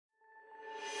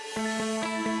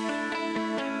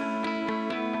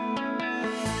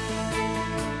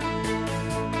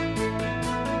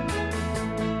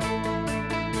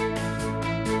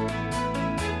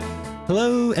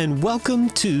Hello and welcome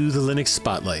to the Linux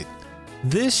Spotlight.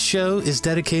 This show is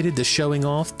dedicated to showing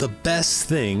off the best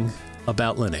thing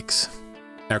about Linux,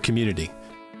 our community.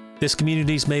 This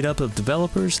community is made up of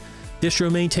developers, distro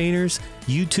maintainers,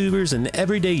 YouTubers, and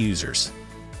everyday users.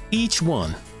 Each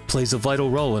one plays a vital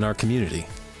role in our community,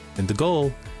 and the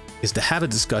goal is to have a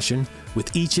discussion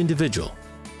with each individual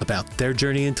about their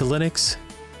journey into Linux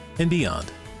and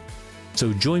beyond.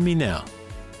 So join me now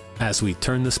as we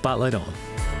turn the spotlight on.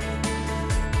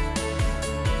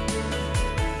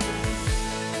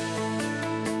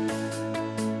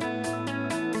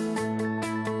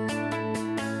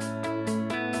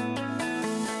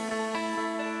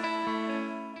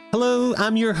 Hello,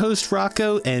 I'm your host,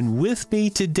 Rocco, and with me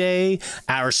today,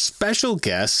 our special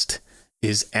guest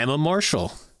is Emma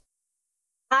Marshall.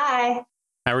 Hi.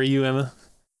 How are you, Emma?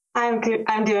 I'm good.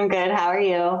 I'm doing good. How are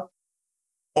you?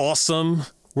 Awesome.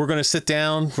 We're going to sit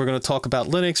down. We're going to talk about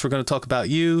Linux. We're going to talk about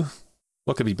you.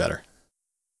 What could be better?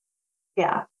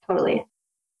 Yeah, totally.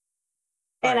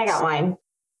 And I got wine.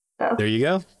 So. There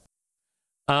you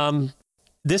go.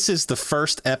 This is the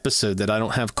first episode that I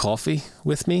don't have coffee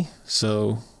with me,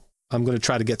 so I'm going to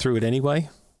try to get through it anyway.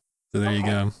 So there you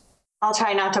go. I'll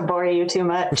try not to bore you too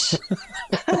much.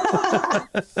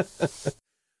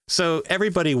 So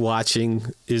everybody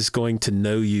watching is going to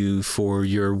know you for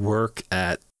your work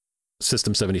at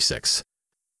System76.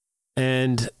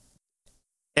 And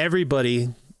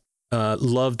everybody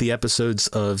loved the episodes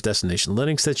of Destination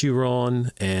Linux that you were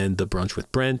on and the Brunch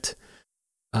with Brent.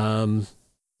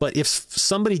 But if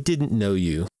somebody didn't know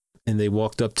you and they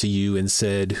walked up to you and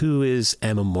said, "Who is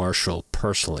Emma Marshall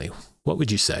personally?" what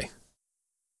would you say?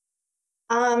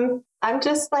 I'm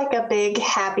just like a big,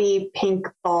 happy pink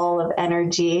ball of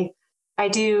energy. I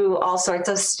do all sorts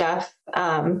of stuff.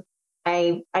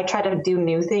 I try to do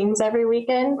new things every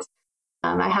weekend.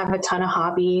 I have a ton of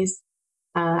hobbies.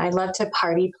 I love to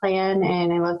party plan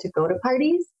and I love to go to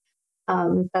parties.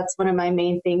 That's one of my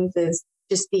main things is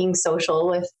just being social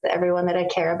with everyone that I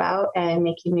care about and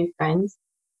making new friends.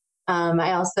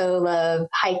 I also love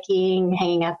hiking,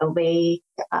 hanging at the lake,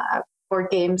 board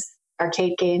games,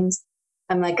 arcade games.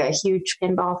 I'm like a huge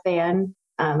pinball fan.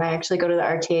 I actually go to the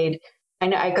arcade. I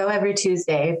know I go every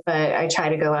Tuesday, but I try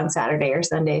to go on Saturday or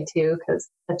Sunday too, because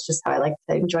that's just how I like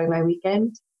to enjoy my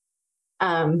weekend.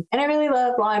 And I really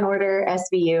love Law and Order,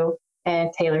 SVU,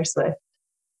 and Taylor Swift.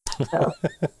 So.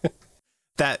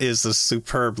 That is a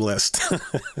superb list.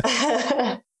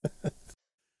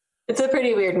 It's a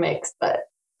pretty weird mix, but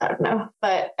I don't know.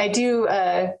 But I do,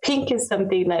 pink is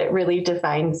something that really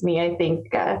defines me. I think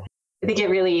it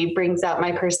really brings out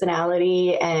my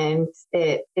personality and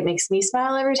it makes me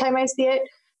smile every time I see it.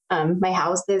 My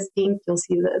house is pink. You'll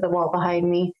see the wall behind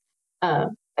me.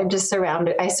 I'm just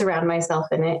surrounded. I surround myself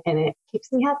in it and it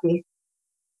keeps me happy.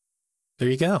 There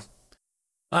you go.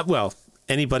 Well,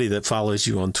 anybody that follows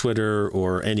you on Twitter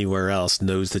or anywhere else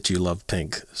knows that you love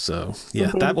pink. So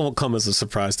yeah, that won't come as a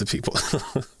surprise to people.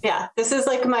 Yeah, this is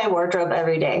like my wardrobe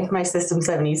every day, my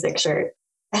System76 shirt.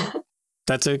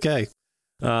 That's okay.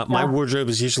 My wardrobe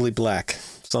is usually black,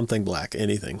 something black,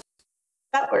 anything.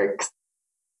 That works.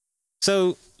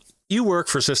 So you work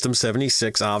for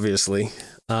System76, obviously,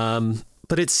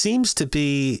 but it seems to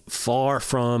be far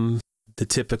from the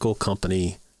typical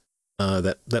company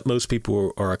that most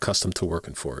people are accustomed to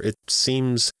working for. It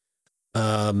seems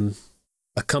a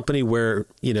company where,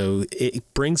 you know, it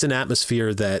brings an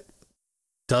atmosphere that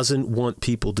doesn't want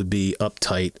people to be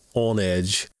uptight, on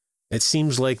edge. It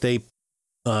seems like they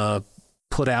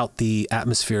put out the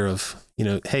atmosphere of, you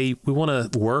know, hey, we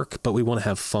want to work, but we want to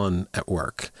have fun at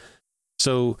work.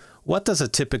 So what does a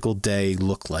typical day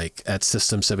look like at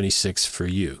System76 for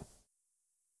you?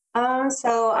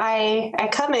 So I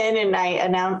come in and I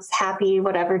announce happy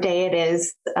whatever day it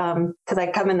is, because I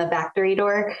come in the factory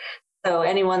door. So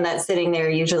anyone that's sitting there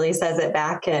usually says it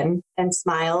back and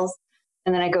smiles.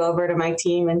 And then I go over to my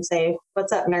team and say,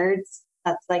 "What's up, nerds?"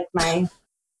 That's like my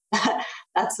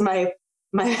that's my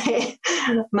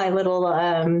little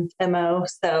MO.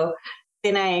 So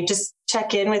then I just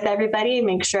check in with everybody,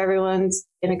 make sure everyone's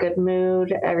in a good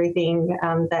mood. Everything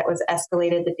that was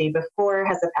escalated the day before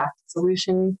has a path to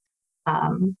solution.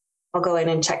 I'll go in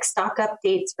and check stock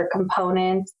updates for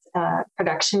components,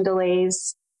 production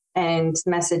delays, and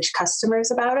message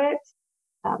customers about it.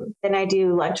 Then I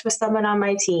do lunch with someone on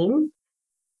my team.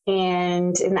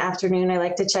 And in the afternoon, I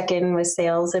like to check in with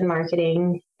sales and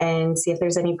marketing and see if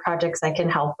there's any projects I can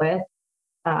help with.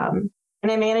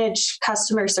 And I manage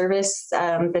customer service,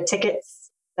 the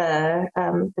tickets,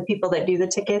 the people that do the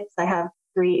tickets. I have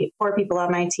 4 people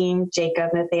on my team: Jacob,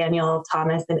 Nathaniel,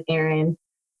 Thomas, and Aaron.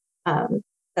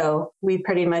 So we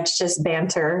pretty much just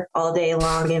banter all day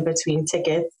long in between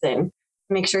tickets and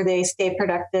make sure they stay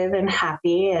productive and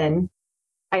happy. And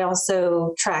I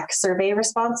also track survey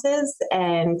responses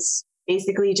and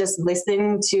basically just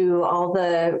listen to all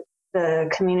the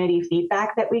community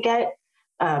feedback that we get.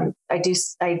 I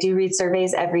do read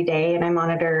surveys every day, and I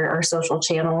monitor our social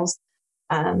channels.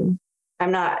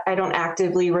 I don't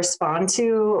actively respond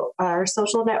to our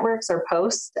social networks or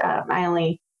post.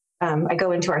 I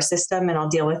go into our system and I'll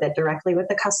deal with it directly with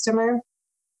the customer.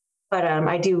 But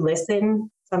I do listen.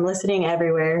 So I'm listening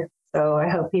everywhere. So I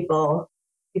hope people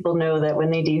know that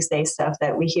when they do say stuff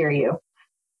that we hear you.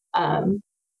 And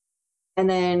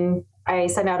then I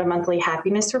send out a monthly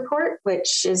happiness report,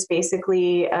 which is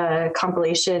basically a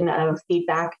compilation of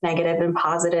feedback, negative and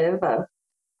positive, of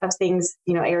things,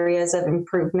 areas of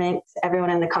improvement. Everyone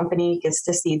in the company gets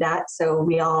to see that. So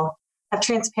we all have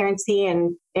transparency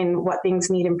in what things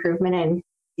need improvement and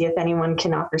see if anyone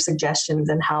can offer suggestions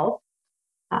and help.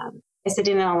 I sit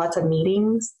in on lots of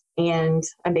meetings, and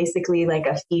I'm basically like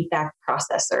a feedback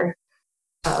processor.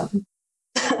 And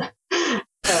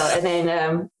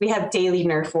then we have daily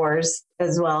Nerf wars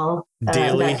as well.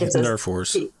 Daily Nerf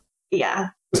wars. Yeah.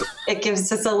 It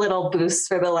gives us a little boost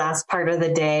for the last part of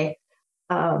the day.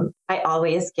 I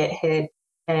always get hit,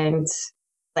 and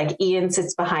like Ian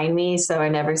sits behind me, so I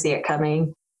never see it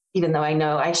coming, even though I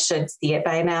know I should see it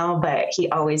by now, but he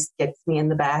always gets me in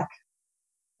the back.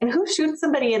 And who shoots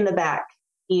somebody in the back?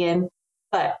 Ian.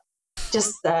 But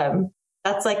just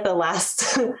that's like the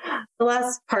last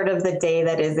part of the day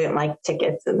that isn't like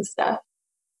tickets and stuff.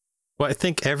 Well, I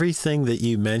think everything that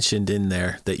you mentioned in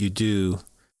there that you do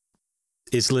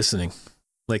is listening.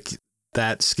 Like,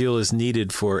 that skill is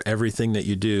needed for everything that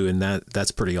you do, and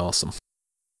that's pretty awesome.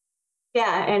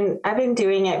 Yeah, and I've been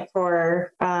doing it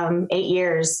for 8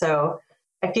 years, so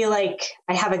I feel like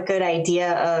I have a good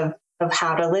idea of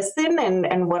how to listen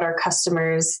and what our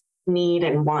customers need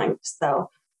and want. So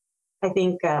I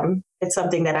think it's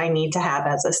something that I need to have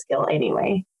as a skill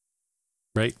anyway.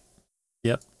 Right.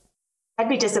 Yep. I'd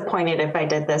be disappointed if I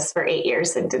did this for 8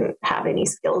 years and didn't have any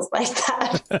skills like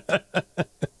that.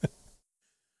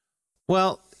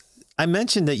 Well, I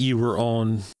mentioned that you were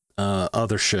on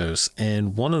other shows,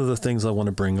 and one of the things I want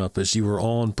to bring up is you were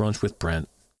on Brunch with Brent,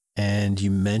 and you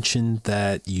mentioned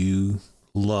that you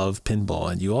love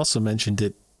pinball, and you also mentioned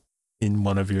it in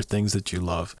one of your things that you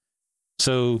love.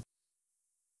 So,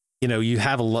 you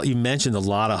have you mentioned a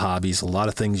lot of hobbies, a lot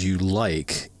of things you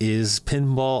like. Is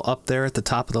pinball up there at the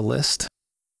top of the list?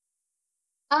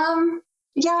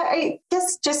 Yeah, I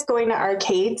guess just going to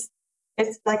arcades,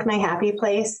 it's like my happy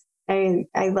place. I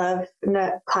love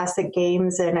classic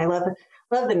games, and I love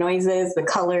the noises, the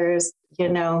colors,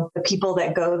 the people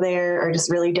that go there are just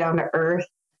really down to earth.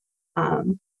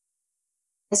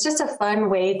 It's just a fun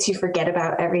way to forget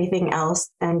about everything else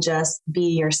and just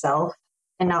be yourself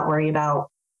and not worry about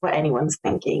what anyone's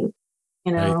thinking,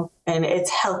 Right. And it's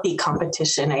healthy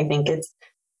competition. I think it's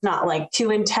not like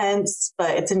too intense,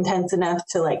 but it's intense enough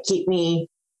to like keep my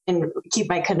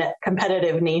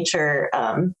competitive nature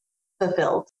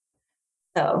fulfilled.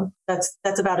 So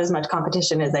that's about as much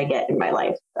competition as I get in my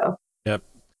life. So Yep.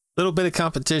 A little bit of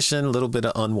competition, a little bit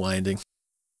of unwinding.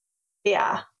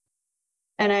 Yeah.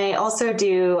 And I also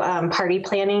do party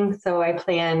planning. So I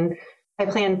plan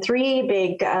 3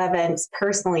 big events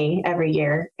personally every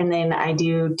year. And then I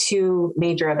do 2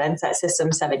 major events at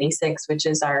System76, which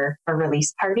is our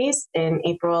release parties in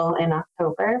April and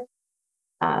October.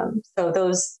 So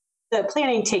the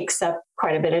planning takes up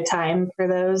quite a bit of time for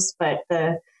those, but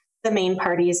the main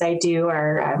parties I do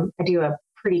are, I do a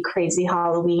pretty crazy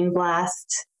Halloween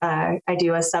blast. I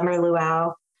do a summer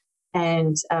luau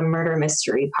and a murder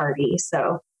mystery party.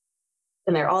 So,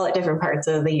 and they're all at different parts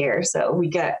of the year. So we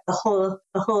got the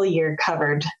whole year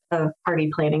covered of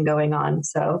party planning going on.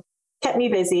 So kept me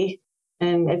busy,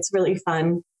 and it's really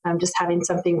fun. I'm just having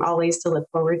something always to look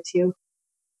forward to.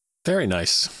 Very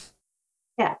nice.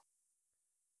 Yeah.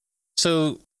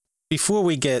 So before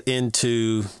we get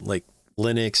into like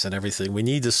Linux and everything, we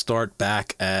need to start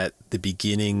back at the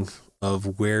beginning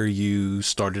of where you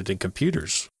started in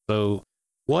computers. So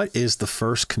what is the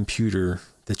first computer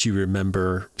that you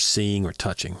remember seeing or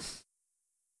touching?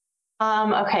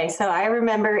 Okay, so I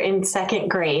remember in 2nd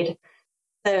grade,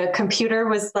 the computer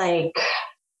was like,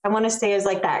 I want to say it was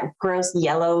like that gross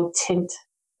yellow tint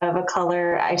of a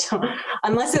color.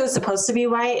 Unless it was supposed to be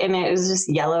white and it was just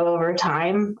yellow over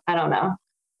time. I don't know.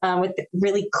 With the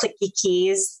really clicky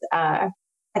keys. I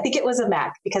think it was a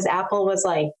Mac, because Apple was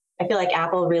like, I feel like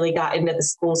Apple really got into the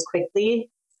schools quickly.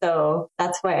 So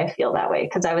that's why I feel that way,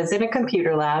 because I was in a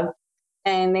computer lab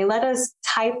and they let us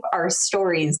type our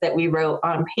stories that we wrote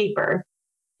on paper.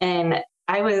 And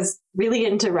I was really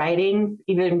into writing,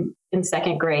 even in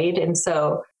second grade. And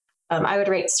so I would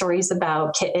write stories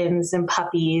about kittens and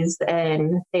puppies,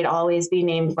 and they'd always be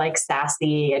named like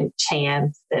Sassy and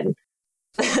Chance. And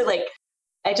like,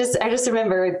 I just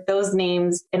remember those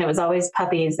names, and it was always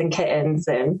puppies and kittens.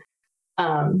 And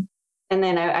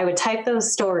then I would type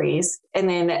those stories, and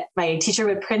then my teacher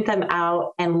would print them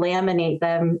out and laminate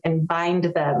them and bind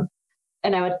them.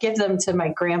 And I would give them to my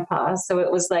grandpa. So it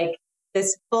was like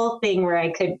this full thing where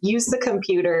I could use the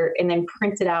computer and then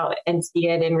print it out and see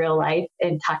it in real life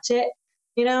and touch it,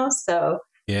 you know? So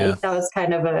yeah, I think that was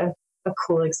kind of a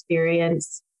cool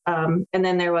experience. And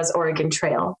then there was Oregon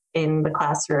Trail in the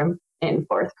classroom in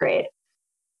fourth grade.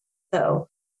 So,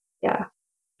 yeah.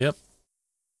 Yep.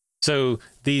 So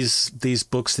these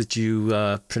books that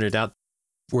you printed out,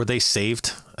 were they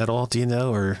saved at all? Do you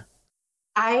know? Or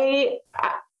I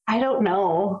don't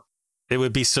know. It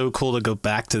would be so cool to go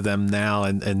back to them now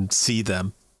and see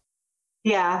them.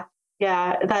 Yeah.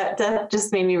 That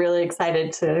just made me really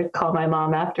excited to call my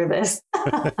mom after this.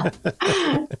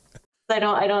 I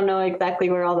don't know exactly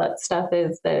where all that stuff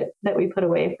is that we put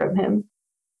away from him.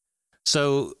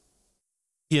 So,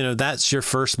 you know, that's your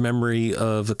first memory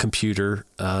of a computer.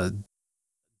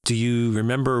 Do you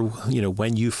remember, you know,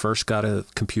 when you first got a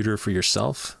computer for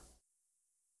yourself?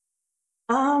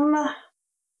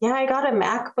 Yeah, I got a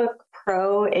MacBook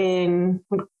Pro when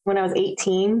I was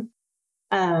 18.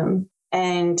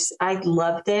 And I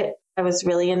loved it. I was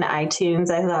really into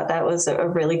iTunes. I thought that was a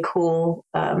really cool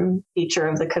feature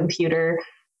of the computer.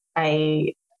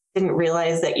 I didn't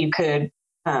realize that you could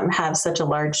have such a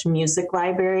large music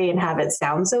library and have it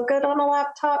sound so good on a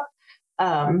laptop.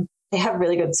 They have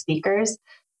really good speakers,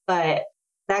 but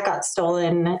that got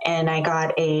stolen, and I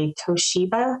got a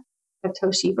Toshiba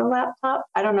laptop.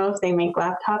 I don't know if they make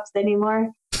laptops anymore.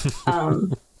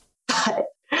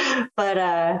 But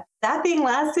that thing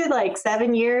lasted like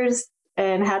 7 years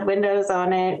and had Windows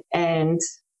on it. And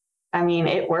I mean,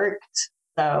 it worked.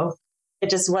 So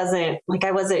it just wasn't like,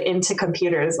 I wasn't into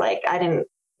computers. Like, I didn't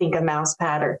think a mouse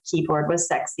pad or keyboard was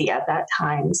sexy at that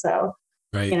time. So,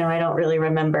 right. You know, I don't really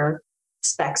remember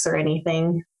specs or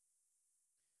anything.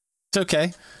 It's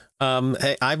okay.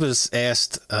 Hey, I was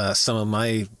asked some of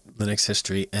my Linux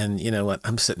history, and you know what?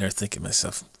 I'm sitting there thinking to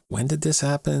myself, when did this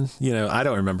happen? You know, I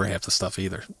don't remember half the stuff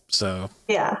either. So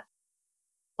yeah.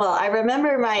 Well, I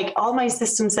remember all my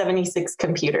System76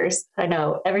 computers. I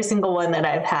know every single one that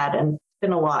I've had, and it's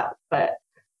been a lot, but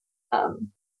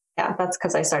yeah, that's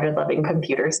because I started loving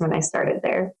computers when I started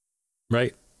there.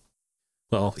 Right.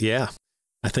 Well, yeah,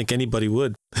 I think anybody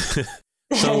would.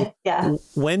 So yeah.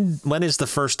 When is the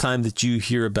first time that you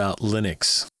hear about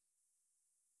Linux?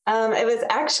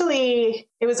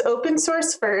 It was open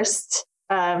source first.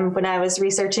 When I was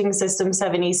researching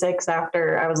System76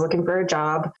 after I was looking for a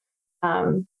job.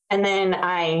 And then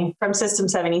from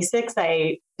System76,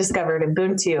 I discovered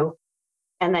Ubuntu.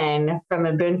 And then from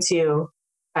Ubuntu,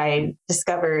 I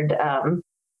discovered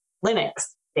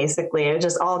Linux, basically. It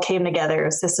just all came together,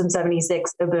 System76,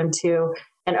 Ubuntu,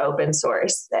 and open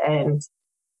source. And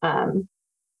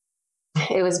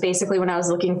it was basically when I was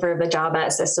looking for the job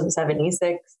at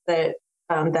System76 that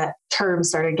that term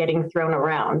started getting thrown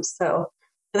around. So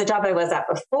the job I was at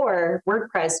before,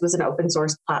 WordPress was an open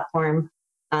source platform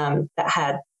that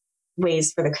had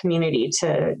ways for the community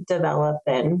to develop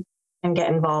and get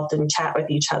involved and chat with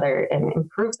each other and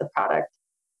improve the product.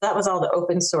 That was all the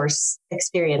open source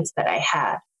experience that I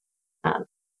had.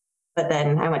 But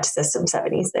then I went to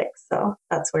System76, so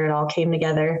that's where it all came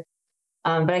together.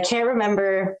 But I can't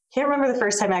remember the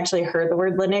first time I actually heard the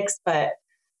word Linux, but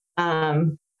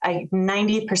I'm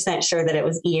 90% sure that it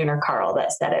was Ian or Carl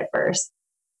that said it first.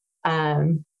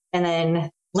 And then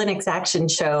Linux Action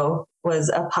Show was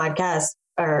a podcast,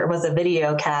 or was a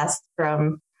video cast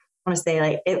from, I want to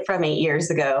say from 8 years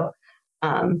ago.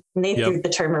 And they threw the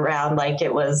term around like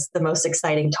it was the most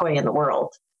exciting toy in the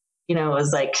world. You know, it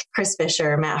was like Chris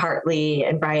Fisher, Matt Hartley,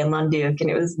 and Brian Lunduke, and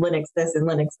it was Linux this and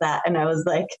Linux that. And I was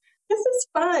like, this is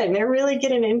fun. They're really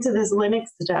getting into this Linux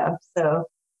stuff. So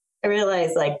I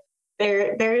realized like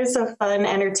there is a fun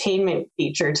entertainment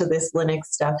feature to this Linux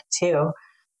stuff too.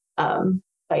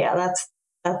 But yeah,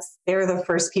 they were the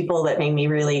first people that made me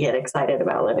really get excited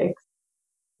about Linux.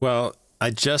 Well, I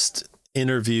just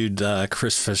interviewed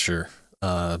Chris Fisher,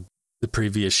 the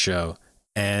previous show,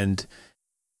 and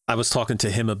I was talking to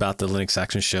him about the Linux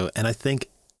Action Show, and I think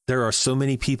there are so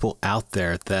many people out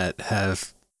there that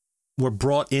were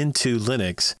brought into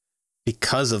Linux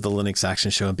because of the Linux Action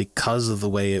Show and because of the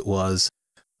way it was,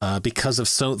 because of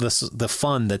the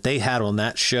fun that they had on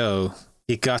that show.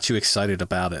 It got you excited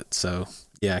about it. So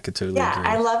Yeah, I could totally Yeah,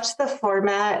 agree. I loved the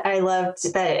format. I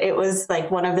loved that it was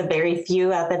like one of the very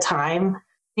few at the time,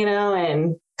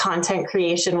 and content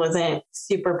creation wasn't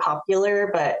super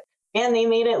popular, but man, they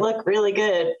made it look really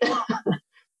good.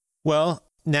 Well,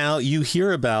 now you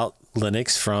hear about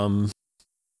Linux from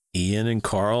Ian and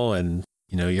Carl, and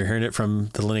you're hearing it from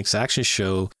the Linux Action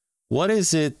Show. What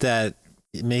is it that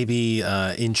maybe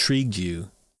intrigued you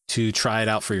to try it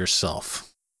out for yourself?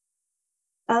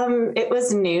 It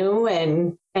was new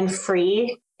and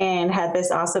free and had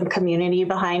this awesome community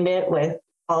behind it with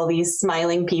all these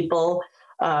smiling people.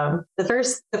 The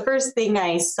first thing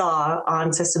I saw on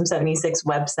System76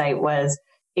 website was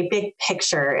a big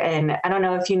picture. And I don't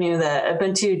know if you knew the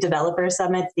Ubuntu Developer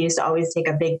Summits, they used to always take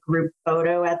a big group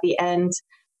photo at the end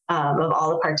of all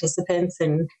the participants.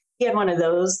 And he had one of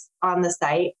those on the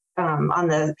site, on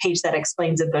the page that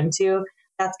explains Ubuntu.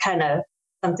 That's kind of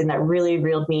something that really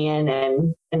reeled me in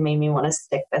and made me want to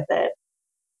stick with it.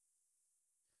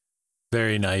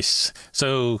 Very nice.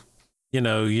 So,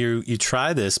 you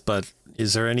try this, but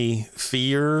is there any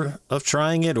fear of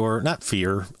trying it, or not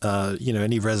fear,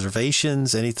 any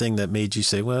reservations, anything that made you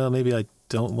say, well, maybe I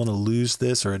don't want to lose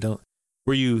this, or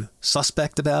were you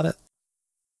suspect about it?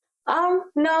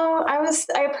 No,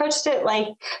 I approached it like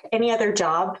any other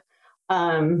job.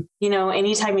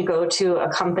 Anytime you go to a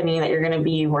company that you're going to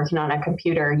be working on a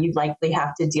computer, you'd likely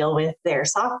have to deal with their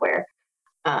software.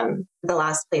 The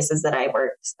last places that I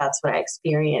worked, that's what I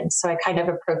experienced. So I kind of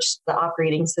approached the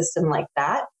operating system like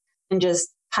that, and just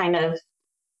kind of,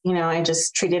 I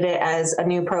just treated it as a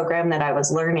new program that I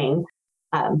was learning.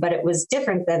 But it was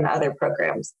different than other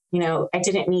programs. I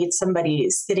didn't need somebody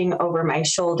sitting over my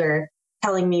shoulder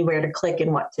telling me where to click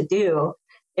and what to do.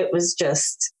 It was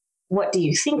just, what do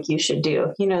you think you should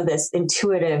do? This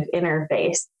intuitive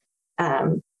interface.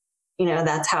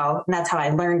 That's how I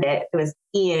learned it. It was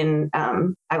Ian.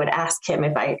 I would ask him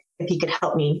if he could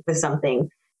help me with something,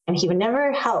 and he would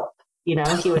never help. He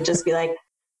would just be like,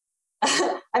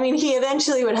 he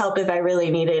eventually would help if I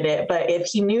really needed it. But if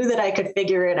he knew that I could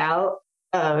figure it out,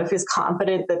 if he was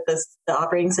confident that the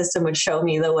operating system would show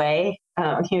me the way,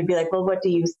 he would be like, well, what do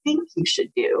you think you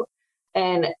should do?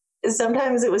 And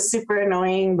sometimes it was super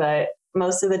annoying, but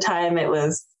most of the time it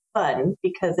was fun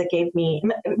because it made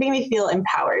me feel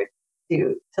empowered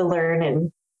to learn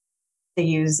and to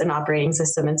use an operating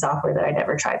system and software that I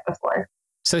never tried before.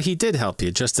 So he did help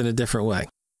you, just in a different way.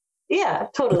 Yeah,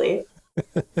 totally.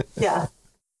 Yeah.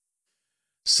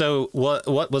 So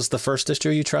what was the first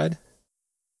distro you tried?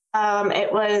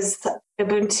 It was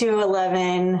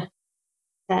Ubuntu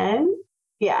 11.10.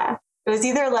 Yeah. It was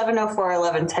either 11.04 or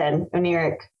 11.10 when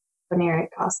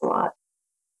Eric cost a lot.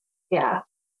 Yeah.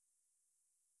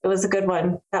 It was a good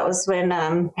one. That was when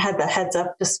had the heads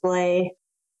up display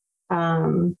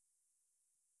for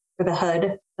the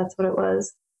HUD. That's what it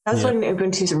was. That was when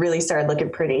Ubuntu really started looking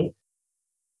pretty.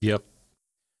 Yep.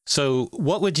 So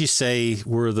what would you say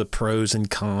were the pros and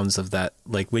cons of that?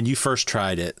 Like when you first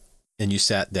tried it and you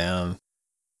sat down,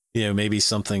 maybe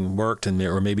something worked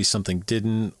or maybe something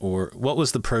didn't, or what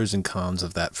was the pros and cons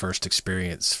of that first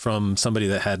experience from somebody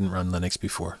that hadn't run Linux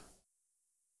before?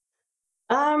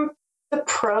 The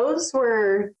pros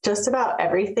were just about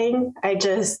everything. I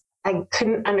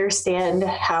couldn't understand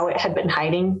how it had been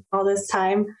hiding all this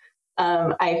time.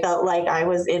 I felt like I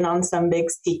was in on some big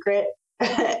secret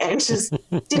and just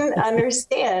didn't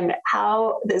understand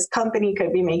how this company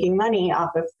could be making money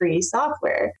off of free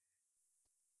software.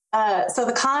 So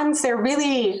the cons,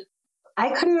 I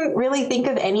couldn't really think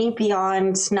of any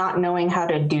beyond not knowing how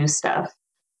to do stuff.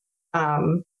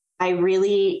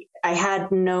 I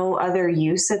had no other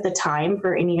use at the time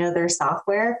for any other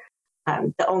software.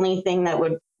 The only thing that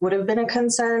would have been a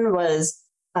concern was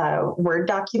Word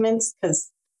documents, because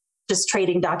just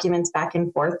trading documents back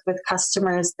and forth with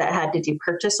customers that had to do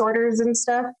purchase orders and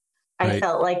stuff. Right. I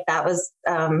felt like that was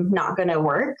not going to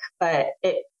work, but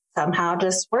it somehow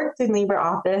just worked in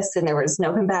LibreOffice, and there was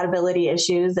no compatibility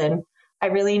issues. And I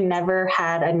really never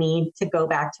had a need to go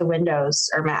back to Windows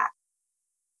or Mac.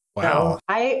 Wow. So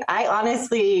I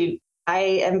honestly, I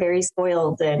am very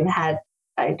spoiled and I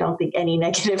don't think any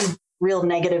real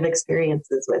negative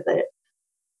experiences with it.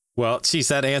 Well, geez,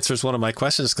 that answers one of my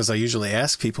questions, because I usually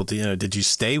ask people, did you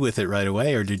stay with it right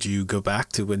away, or did you go back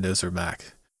to Windows or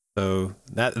Mac? So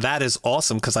that is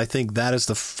awesome, because I think that is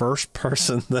the first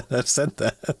person that have said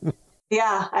that.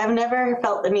 Yeah, I've never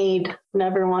felt the need,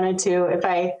 never wanted to.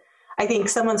 I think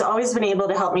someone's always been able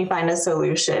to help me find a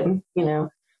solution,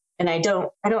 and I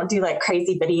don't do like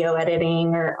crazy video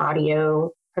editing or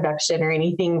audio production or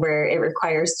anything where it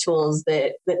requires tools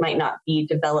that might not be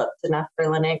developed enough for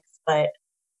Linux, but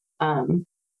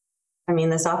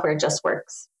the software just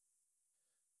works.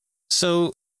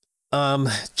 So,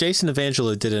 Jason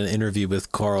Evangelo did an interview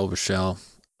with Carl Rochelle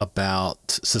about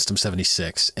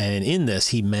System76. And in this,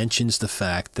 he mentions the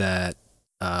fact that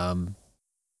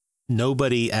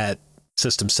nobody at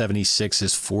System76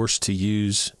 is forced to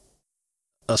use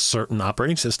a certain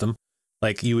operating system.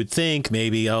 Like you would think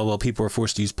maybe, oh, well, people are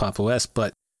forced to use Pop! OS,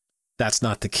 but that's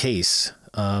not the case.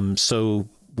 So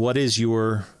what is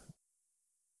your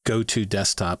go-to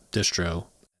desktop distro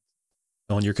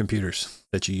on your computers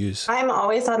that you use? I'm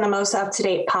always on the most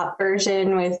up-to-date Pop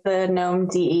version with the GNOME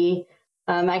DE.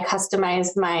 I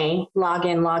customized my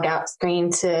login, logout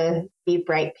screen to be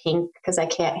bright pink because I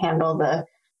can't handle the,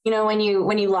 when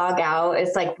you log out,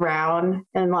 it's like brown,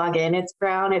 and log in, it's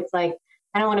brown. It's like,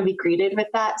 I don't want to be greeted with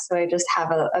that. So I just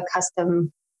have a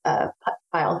custom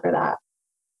file for that.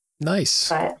 Nice.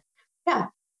 But yeah,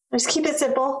 just keep it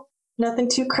simple. Nothing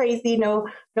too crazy. No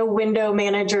window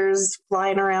managers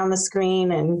flying around the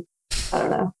screen, and I don't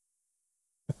know.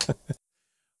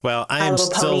 Well, I am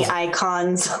still pony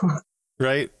icons.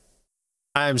 Right.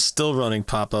 I'm still running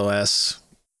Pop! OS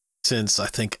since I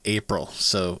think April,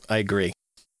 so I agree.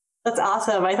 That's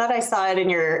awesome. I thought I saw it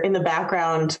in the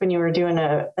background when you were doing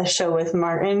a show with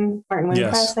Martin Windpress,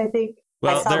 yes. I think.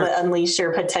 Well, I saw the Unleash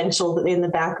Your Potential in the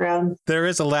background. There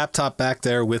is a laptop back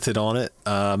there with it on it.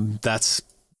 That's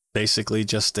basically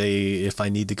just if I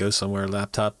need to go somewhere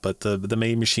laptop, but the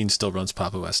main machine still runs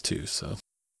Pop! OS too. So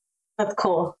that's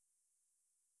cool.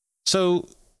 So,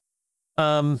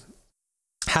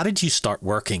 how did you start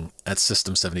working at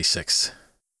System76?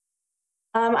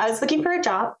 I was looking for a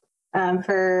job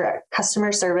for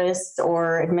customer service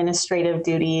or administrative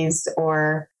duties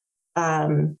or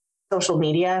social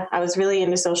media. I was really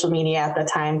into social media at the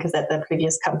time because at the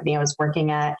previous company I was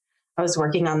working at, I was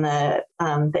working on the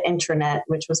intranet,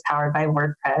 which was powered by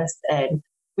WordPress, and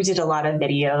we did a lot of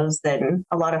videos and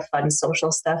a lot of fun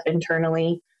social stuff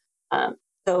internally.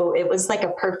 So it was like a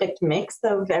perfect mix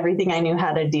of everything I knew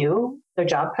how to do. The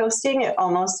job posting, it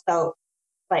almost felt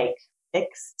like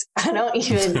fixed. I don't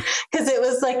even, because it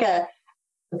was like a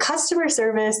customer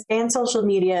service and social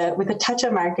media with a touch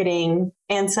of marketing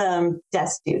and some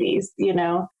desk duties,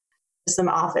 some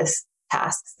office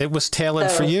tasks. It was tailored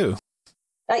for you.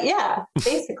 Yeah,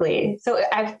 basically. So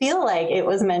I feel like it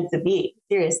was meant to be,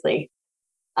 seriously.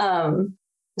 And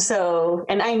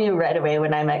I knew right away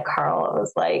when I met Carl, I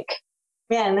was like,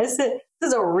 man, this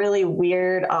is a really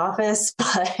weird office,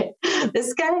 but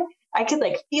this guy, I could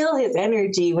like feel his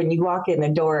energy when you walk in the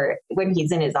door when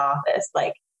he's in his office.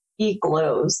 Like he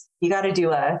glows. You got to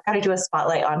do a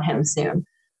spotlight on him soon.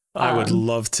 I would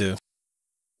love to.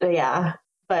 Yeah,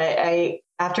 but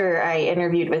after I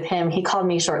interviewed with him, he called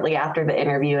me shortly after the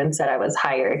interview and said I was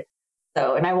hired.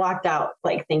 So, and I walked out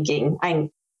like thinking I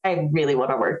really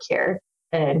want to work here,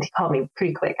 and he called me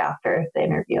pretty quick after the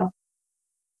interview.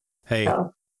 Hey,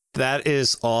 that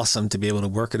is awesome to be able to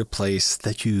work at a place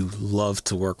that you love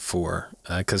to work for,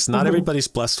 because not everybody's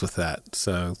blessed with that.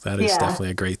 So that is definitely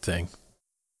a great thing.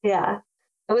 Yeah.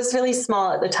 It was really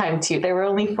small at the time, too. There were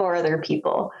only 4 other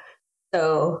people.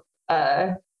 So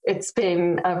it's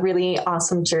been a really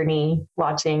awesome journey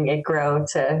watching it grow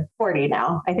to 40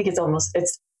 now. I think it's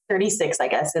 36, I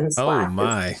guess, in Slack. Oh,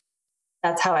 my.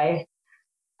 That's how I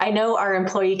know our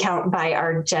employee count by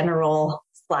our general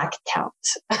Slack count.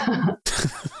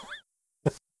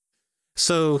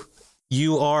 So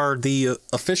you are the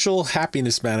official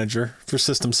happiness manager for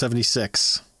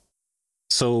System76.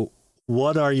 So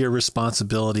what are your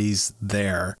responsibilities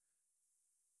there?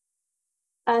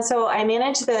 So I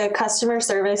manage the customer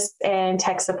service and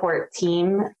tech support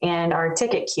team and our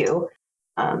ticket queue.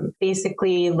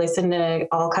 Basically listen to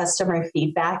all customer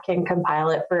feedback and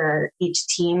compile it for each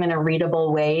team in a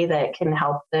readable way that can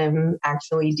help them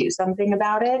actually do something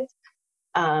about it.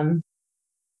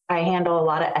 I handle a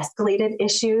lot of escalated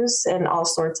issues and all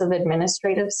sorts of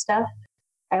administrative stuff.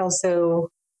 I also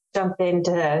jump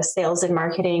into sales and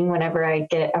marketing whenever I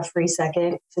get a free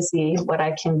second to see what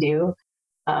I can do.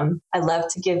 I love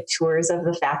to give tours of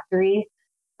the factory.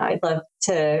 I'd love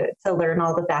to learn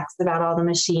all the facts about all the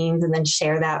machines and then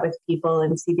share that with people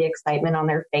and see the excitement on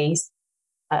their face.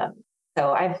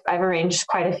 So I've arranged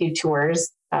quite a few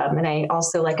tours. And I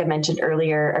also, like I mentioned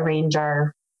earlier, arrange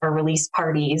our release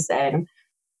parties and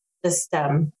just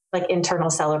like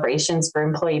internal celebrations for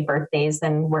employee birthdays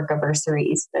and work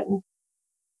anniversaries. And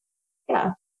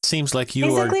yeah. Seems like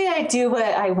basically I do what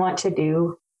I want to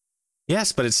do.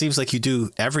 Yes, but it seems like you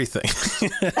do everything.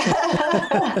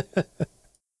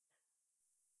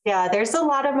 Yeah, there's a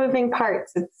lot of moving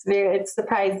parts. It's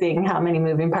surprising how many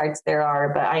moving parts there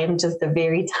are, but I am just a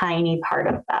very tiny part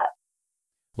of that.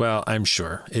 Well, I'm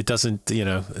sure it doesn't,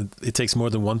 it takes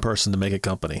more than one person to make a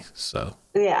company. So,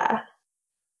 yeah.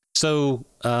 So,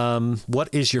 what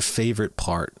is your favorite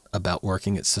part about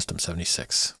working at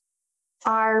System76?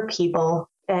 Our people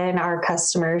and our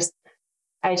customers.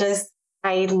 I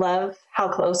love how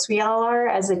close we all are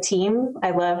as a team.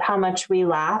 I love how much we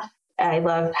laugh. I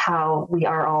love how we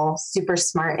are all super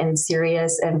smart and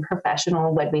serious and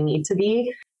professional when we need to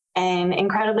be, and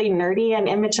incredibly nerdy and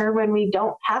immature when we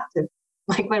don't have to,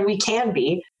 like when we can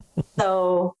be.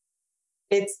 So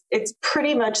it's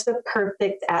pretty much the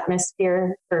perfect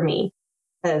atmosphere for me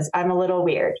because I'm a little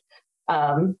weird.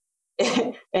 And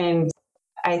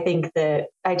I think that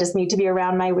I just need to be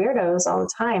around my weirdos all the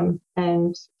time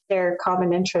and share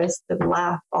common interests and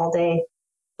laugh all day.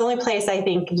 The only place I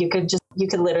think you could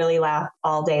literally laugh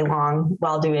all day long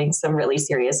while doing some really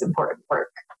serious, important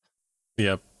work.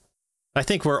 Yep. I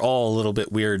think we're all a little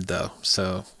bit weird though.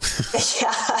 So,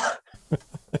 yeah.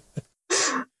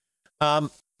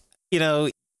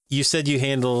 You said you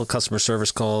handle customer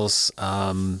service calls.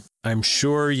 I'm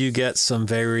sure you get some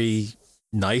very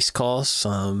nice calls,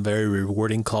 some very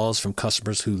rewarding calls from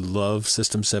customers who love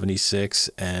System76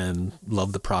 and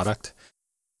love the product.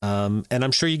 And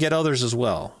I'm sure you get others as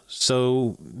well.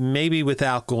 So maybe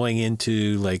without going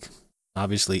into like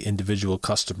obviously individual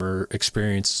customer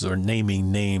experiences or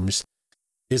naming names,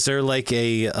 is there like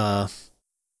a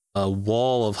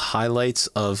wall of highlights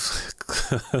of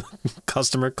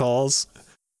customer calls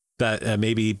that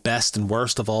maybe best and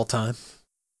worst of all time?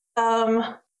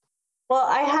 Well,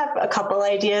 I have a couple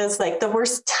ideas. Like the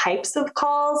worst types of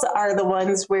calls are the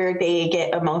ones where they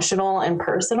get emotional and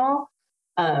personal.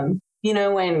 When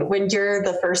you're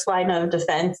the first line of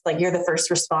defense, like you're the first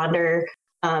responder,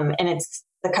 and it's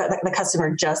the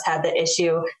customer just had the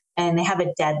issue and they have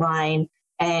a deadline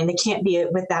and they can't be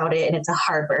without it, and it's a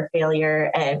hardware failure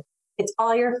and it's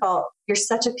all your fault. You're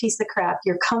such a piece of crap.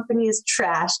 Your company is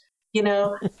trash.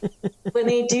 When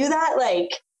they do that,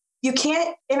 like, you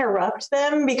can't interrupt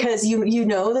them because you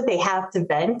know that they have to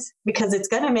vent because it's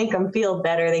going to make them feel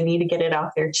better. They need to get it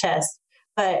off their chest.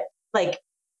 But like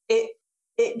it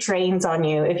drains on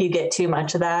you if you get too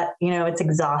much of that. It's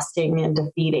exhausting and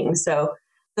defeating. So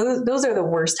those are the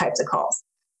worst types of calls.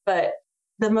 But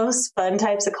the most fun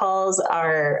types of calls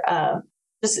are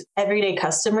just everyday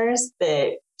customers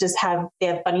that they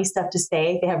have funny stuff to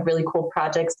say. They have really cool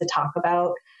projects to talk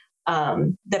about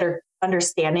that are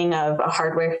understanding of a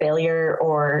hardware failure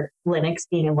or Linux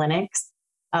being a Linux.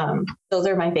 Those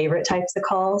are my favorite types of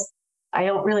calls. I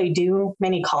don't really do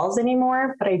many calls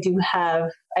anymore, but I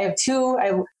have two.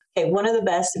 One of the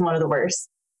best and one of the worst.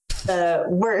 The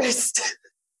worst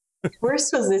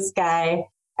was this guy.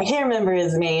 I can't remember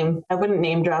his name. I wouldn't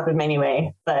name drop him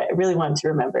anyway, but I really wanted to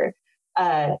remember.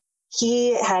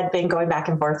 He had been going back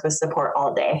and forth with support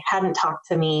all day, hadn't talked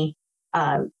to me.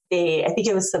 I think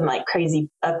it was some like crazy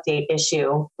update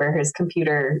issue where his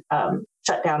computer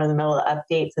shut down in the middle of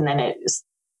updates, and then it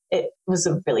was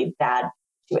a really bad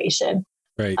situation.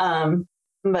 Right.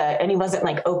 And he wasn't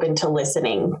like open to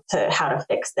listening to how to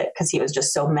fix it because he was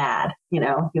just so mad.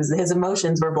 His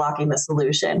emotions were blocking the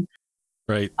solution.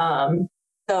 Right.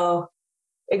 So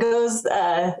it goes.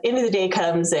 End of the day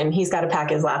comes, and he's got to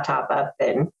pack his laptop up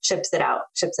and ships it off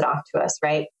to us.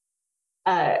 Right.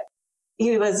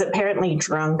 He was apparently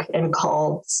drunk and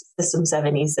called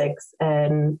System76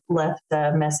 and left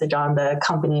a message on the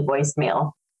company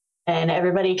voicemail. And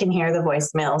everybody can hear the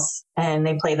voicemails, and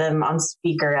they play them on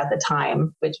speaker at the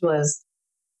time, which was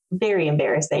very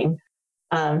embarrassing.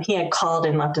 He had called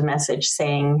and left a message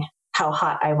saying how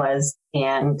hot I was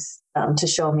and to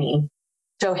show him.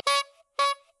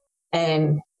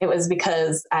 And it was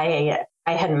because I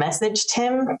had messaged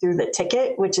him through the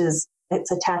ticket, it's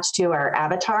attached to our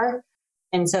avatar.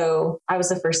 And so I was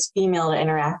the first female to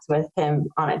interact with him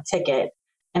on a ticket.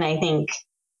 And I think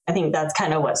that's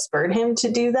kind of what spurred him to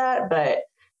do that. But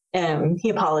he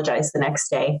apologized the next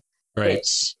day, right.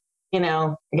 Which,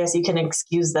 I guess you can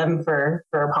excuse them for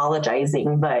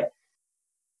apologizing, but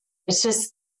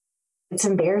it's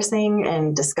embarrassing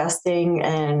and disgusting.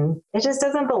 And it just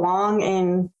doesn't belong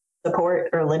in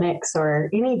support or Linux or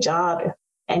any job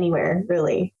anywhere,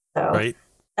 really. So right.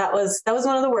 That was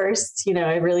one of the worst.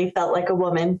 I really felt like a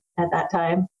woman at that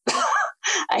time.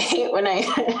 I hate when I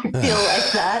feel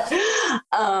like that.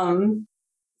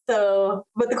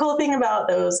 But the cool thing about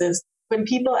those is when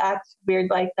people act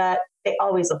weird like that, they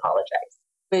always apologize,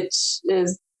 which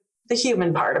is the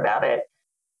human part about it.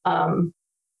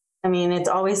 It's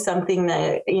always something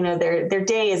that, their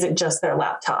day isn't just their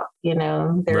laptop,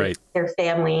 right. Their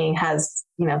family has,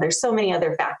 there's so many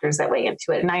other factors that weigh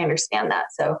into it. And I understand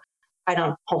that. So I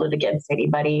don't hold it against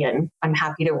anybody, and I'm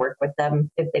happy to work with them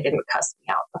if they didn't cuss me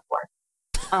out before.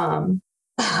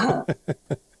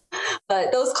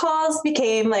 But those calls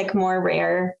became like more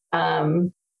rare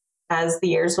as the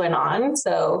years went on.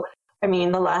 So, I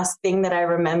mean, the last thing that I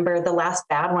remember, the last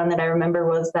bad one that I remember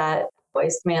was that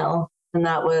voicemail, and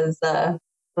that was a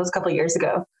couple of years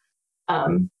ago.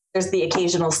 There's the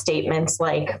occasional statements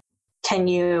like, can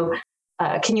you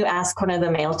ask one of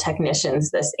the male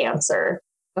technicians this answer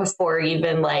before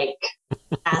even like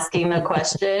asking the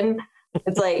question?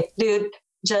 It's like, dude,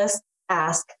 just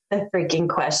ask the freaking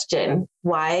question.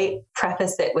 Why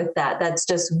preface it with that? That's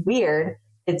just weird.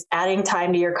 It's adding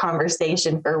time to your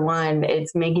conversation for one.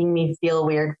 It's making me feel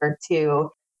weird for two.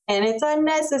 And it's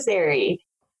unnecessary.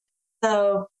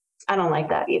 So I don't like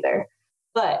that either.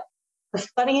 But the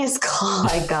funniest call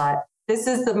I got, this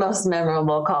is the most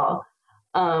memorable call.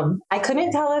 I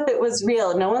couldn't tell if it was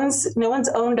real. No one's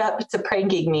owned up to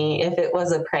pranking me if it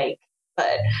was a prank.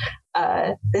 But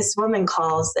this woman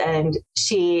calls and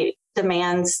she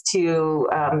demands to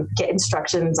get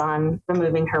instructions on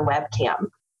removing her webcam.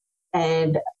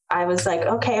 And I was like,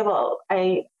 okay, well,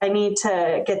 I need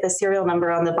to get the serial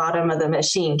number on the bottom of the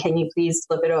machine. Can you please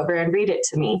flip it over and read it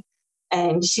to me?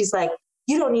 And she's like,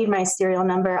 you don't need my serial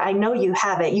number. I know you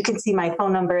have it. You can see my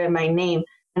phone number and my name.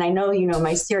 And I know you know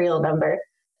my serial number.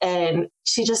 And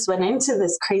she just went into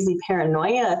this crazy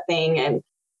paranoia thing. And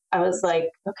I was like,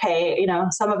 okay, you know,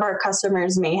 some of our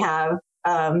customers may have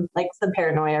like some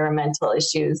paranoia or mental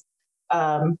issues.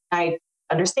 I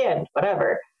understand,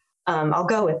 whatever. I'll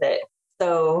go with it.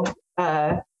 So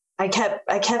I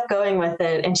kept going with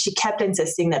it, and she kept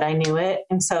insisting that I knew it.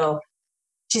 And so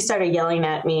she started yelling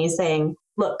at me saying,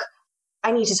 look,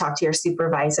 I need to talk to your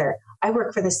supervisor. I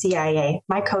work for the CIA.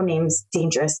 My code name's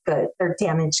Dangerous Goods or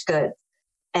Damaged Goods.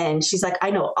 And she's like,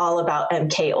 I know all about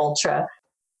MK Ultra.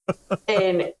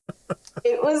 And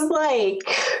it was like,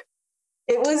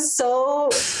 it was so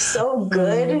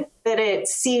good that it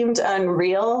seemed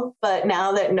unreal. But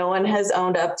now that no one has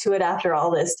owned up to it after all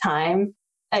this time,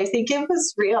 I think it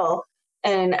was real.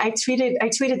 And I tweeted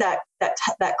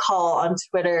that call on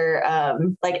Twitter,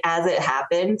 like as it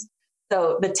happened.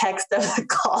 So the text of the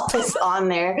call is on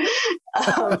there,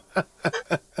 but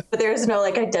there's no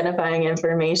like identifying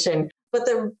information. But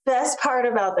the best part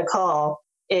about the call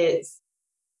is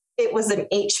it was an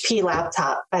HP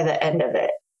laptop by the end of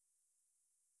it.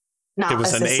 Not it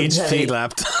was an HP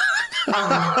laptop.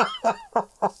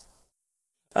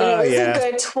 It was a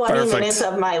good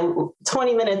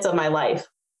 20 minutes of my life.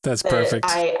 That's perfect.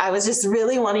 I was just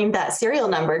really wanting that serial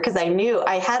number because I knew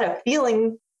I had a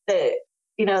feeling that,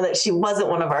 you know, that she wasn't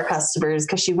one of our customers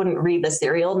because she wouldn't read the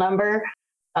serial number.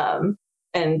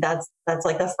 And that's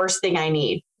like the first thing I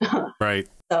need. Right.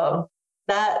 So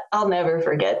that I'll never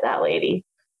forget that lady.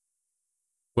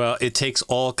 Well, it takes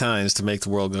all kinds to make the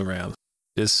world go round.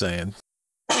 Just saying.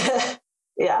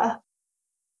 Yeah.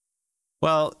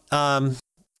 Well,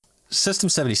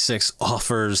 System76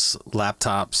 offers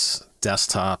laptops,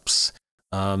 desktops,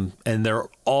 and they're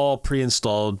all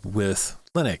pre-installed with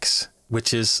Linux,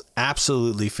 which is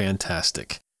absolutely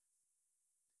fantastic.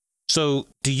 So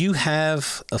do you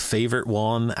have a favorite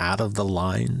one out of the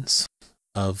lines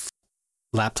of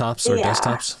laptops or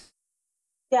desktops?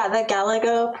 Yeah, the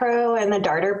Galago Pro and the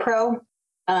Darter Pro.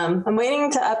 I'm waiting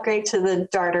to upgrade to the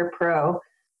Darter Pro,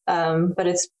 but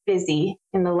it's busy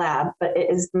in the lab, but it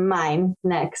is mine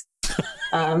next.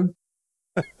 It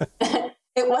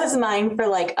was mine for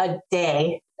like a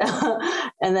day.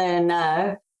 And then,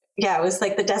 it was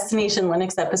like the Destination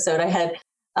Linux episode. I had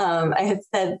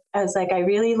said, I was like, I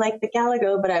really like the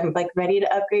Galago, but I'm like ready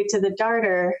to upgrade to the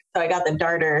Darter. So I got the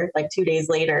Darter like 2 days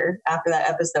later after that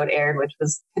episode aired, which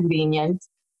was convenient.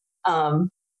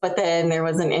 But then there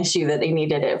was an issue that they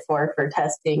needed it for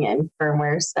testing and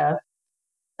firmware stuff.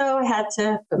 So I had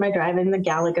to put my drive in the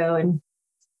Galago, and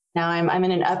now I'm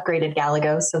in an upgraded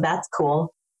Galago, so that's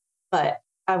cool. But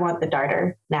I want the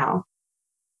Darter now.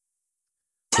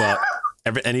 Well,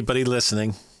 anybody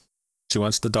listening, she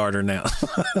wants the Darter now.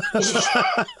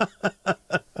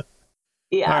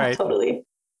 Yeah, all right. Totally.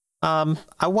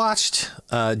 I watched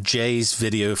Jay's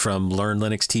video from Learn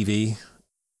Linux TV.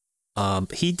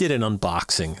 He did an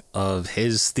unboxing of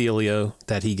his Thelio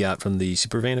that he got from the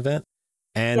Supervan event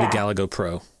and the Galago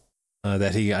Pro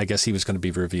that I guess he was going to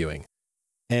be reviewing.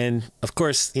 And of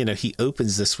course, you know, he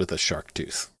opens this with a shark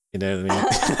tooth. You know what I mean?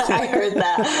 I heard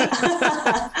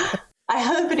that. I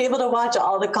haven't been able to watch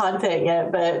all the content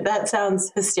yet, but that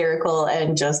sounds hysterical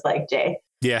and just like Jay.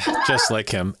 Yeah, just like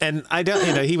him. And I don't,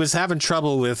 you know, he was having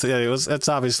trouble with it's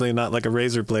obviously not like a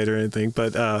razor blade or anything,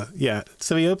 but yeah.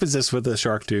 So he opens this with a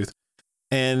shark tooth.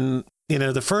 And, you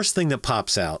know, the first thing that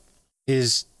pops out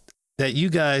is that you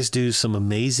guys do some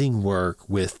amazing work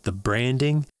with the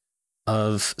branding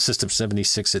of System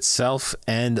 76 itself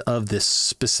and of the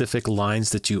specific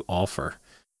lines that you offer.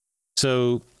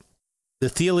 So the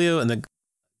Thelio and the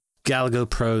Galago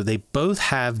Pro, they both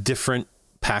have different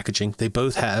packaging. They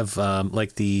both have,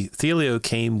 like the Thelio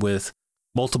came with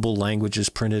multiple languages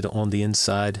printed on the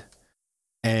inside.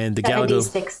 And the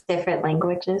 76 different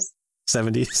languages.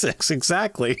 76,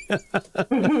 exactly.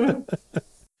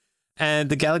 And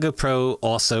the Galago Pro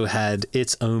also had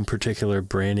its own particular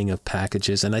branding of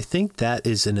packages. And I think that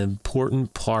is an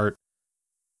important part.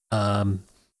 You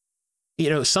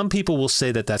know, some people will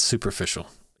say that that's superficial.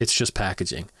 It's just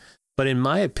packaging. But in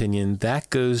my opinion, that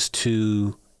goes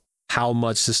to how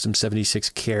much System 76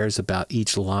 cares about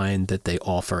each line that they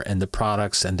offer and the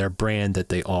products and their brand that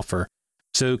they offer.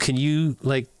 So can you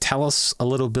like tell us a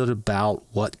little bit about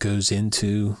what goes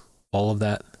into all of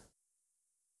that?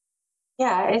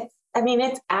 Yeah,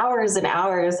 it's hours and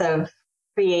hours of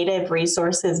creative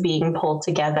resources being pulled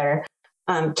together.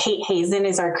 Kate Hazen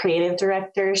is our creative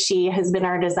director. She has been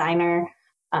our designer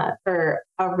for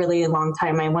a really long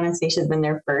time. I want to say she's been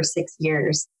there for 6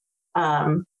 years.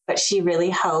 But she really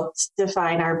helped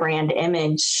define our brand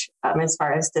image as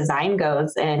far as design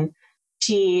goes. And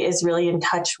she is really in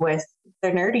touch with the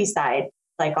nerdy side,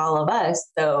 like all of us.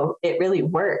 So it really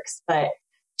works. But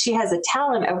she has a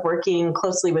talent of working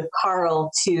closely with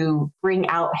Carl to bring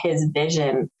out his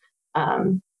vision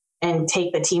and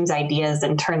take the team's ideas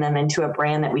and turn them into a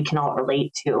brand that we can all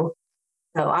relate to.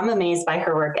 So I'm amazed by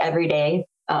her work every day.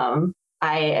 I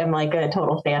am like a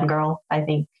total fangirl. I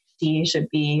think she should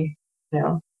be,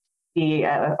 be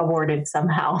awarded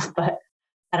somehow, but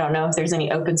I don't know if there's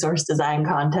any open source design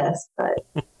contest,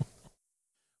 but.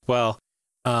 Well,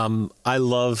 I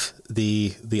love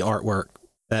the artwork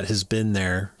that has been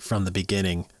there from the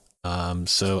beginning.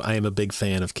 So I am a big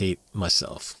fan of Kate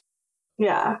myself.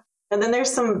 Yeah. And then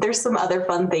there's some other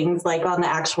fun things like on the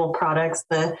actual products.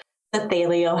 The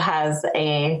Thelio has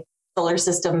a solar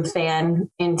system fan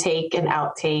intake and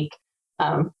outtake.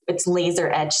 It's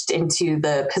laser etched into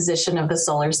the position of the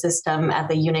solar system at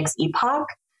the Unix epoch.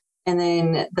 And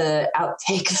then the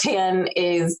outtake fan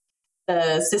is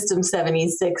the System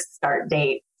 76 start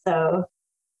date. So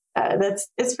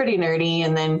it's pretty nerdy.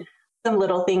 And then some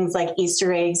little things like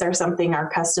Easter eggs are something our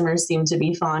customers seem to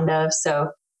be fond of.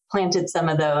 So planted some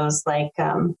of those, like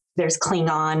there's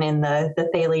Klingon in the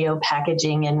Thelio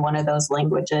packaging in one of those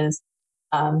languages.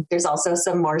 There's also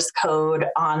some Morse code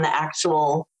on the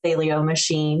actual Thelio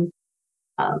machine.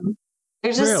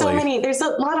 There's just so many, there's a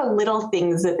lot of little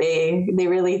things that they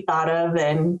really thought of.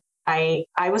 And I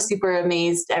was super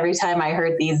amazed every time I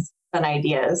heard these fun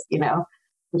ideas, I'm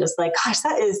just like, gosh,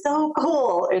 that is so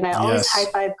cool. And I always high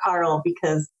five Carl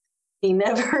because he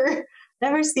never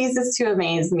ceases to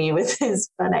amaze me with his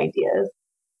fun ideas.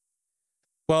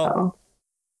 Well,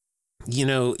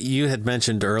 you had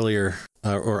mentioned earlier,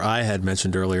 or I had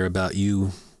mentioned earlier about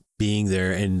you being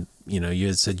there, and you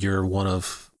had said you're one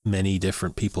of many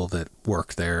different people that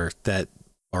work there that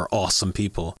are awesome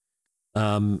people,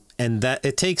 and that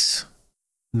it takes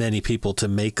many people to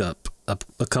make up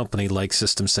a company like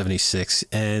System 76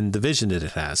 and the vision that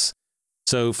it has.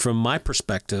 So from my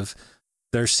perspective,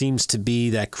 there seems to be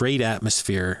that great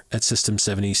atmosphere at System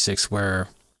 76 where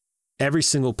every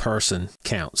single person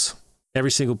counts.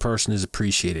 Every single person is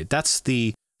appreciated. That's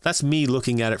me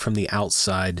looking at it from the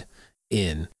outside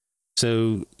in.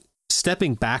 So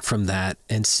stepping back from that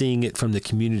and seeing it from the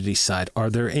community side, are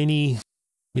there any,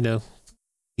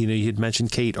 you had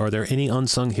mentioned Kate, are there any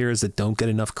unsung heroes that don't get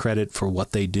enough credit for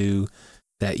what they do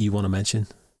that you want to mention?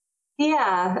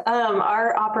 Yeah.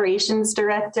 Our operations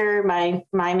director, my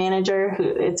manager,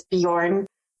 it's Bjorn.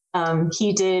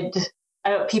 He did,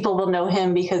 people will know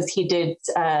him because he did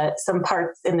some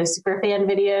parts in the Superfan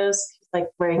videos, like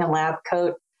wearing a lab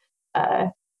coat.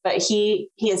 But he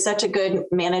is such a good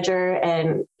manager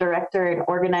and director and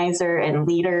organizer and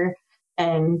leader.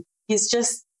 And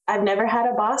I've never had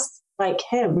a boss like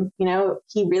him.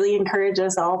 He really encouraged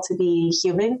us all to be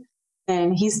human.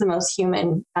 And he's the most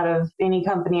human out of any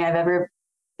company I've ever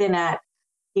been at.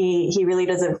 He really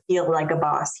doesn't feel like a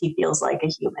boss. He feels like a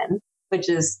human, which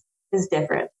is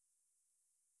different.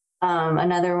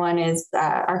 Another one is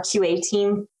our QA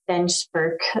team, Ben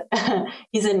Spurk.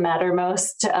 He's in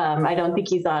Mattermost. I don't think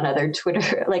he's on other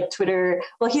Twitter.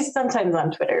 Well, he's sometimes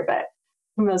on Twitter, but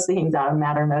he mostly hangs out on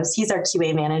Mattermost. He's our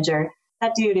QA manager.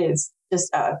 That dude is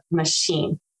just a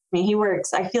machine. I mean,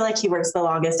 I feel like he works the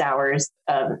longest hours.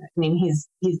 He's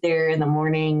there in the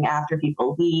morning after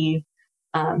people leave.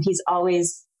 He's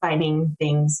always finding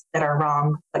things that are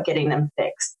wrong, but getting them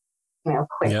fixed,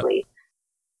 quickly.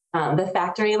 The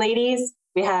factory ladies,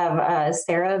 we have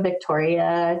Sarah,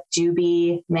 Victoria,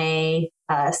 Juby, May,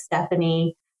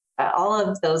 Stephanie. All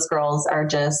of those girls are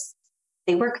just,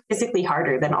 they work physically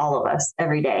harder than all of us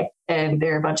every day. And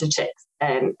they're a bunch of chicks,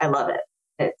 and I love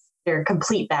it. They're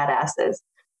complete badasses.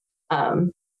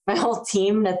 My whole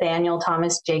team, Nathaniel,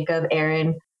 Thomas, Jacob,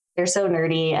 Aaron, they're so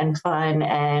nerdy and fun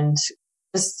and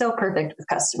just so perfect with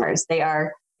customers. They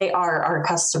are our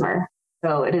customer.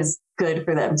 So it is good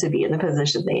for them to be in the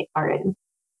position they are in.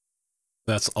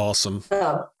 That's awesome.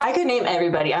 So I could name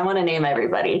everybody. I want to name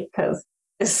everybody because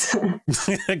it's Go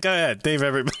ahead. Name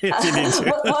everybody if you need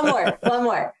to. One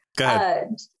more. Go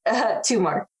ahead. Two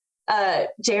more.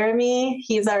 Jeremy,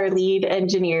 he's our lead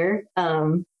engineer.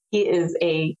 He is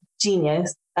a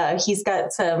genius. He's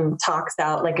got some talks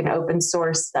out, like an open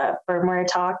source firmware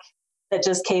talk that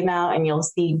just came out, and you'll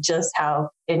see just how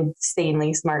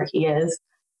insanely smart he is.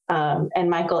 And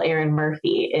Michael Aaron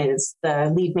Murphy is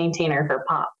the lead maintainer for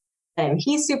Pop. And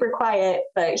he's super quiet,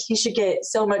 but he should get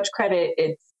so much credit.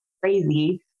 It's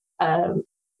crazy.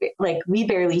 Like, we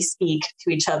barely speak to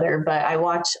each other, but I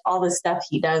watch all the stuff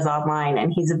he does online,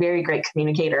 and he's a very great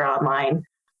communicator online.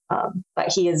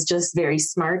 But he is just very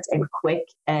smart and quick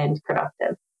and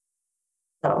productive.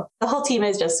 So the whole team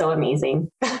is just so amazing.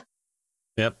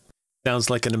 Yep. Sounds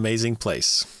like an amazing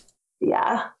place.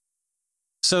 Yeah.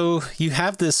 So you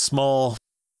have this small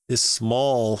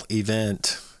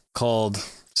event called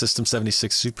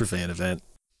System76 Superfan event.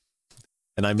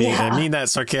 And I mean that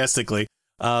sarcastically.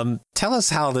 Tell us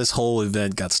how this whole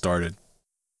event got started.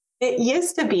 It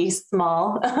used to be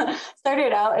small.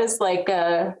 Started out as like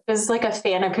a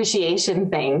fan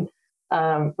appreciation thing,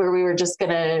 where we were just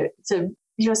gonna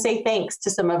say thanks to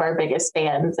some of our biggest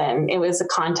fans, and it was a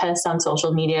contest on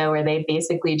social media where they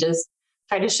basically just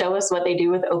try to show us what they do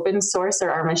with open source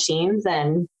or our machines,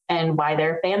 and why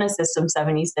they're a fan of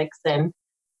System76. And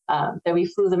then we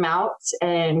flew them out,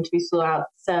 and we flew out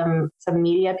some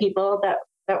media people that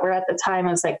were at the time.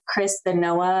 It was like Chris and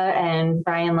Noah and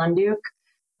Brian Lunduk.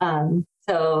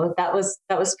 So that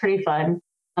was pretty fun.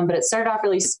 But it started off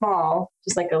really small,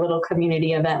 just like a little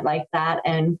community event like that.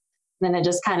 And then it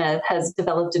just kind of has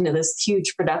developed into this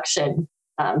huge production,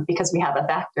 because we have a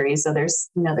factory. So there's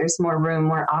more room,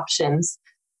 more options,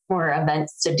 more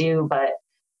events to do. But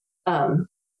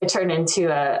it turned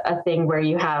into a thing where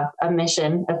you have a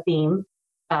mission, a theme,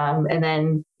 and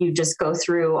then you just go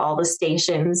through all the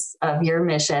stations of your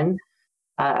mission.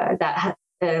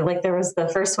 Like there was, the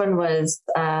first one was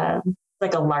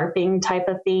like a LARPing type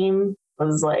of theme. It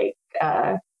was like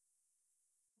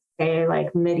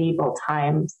like medieval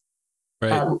times,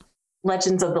 right.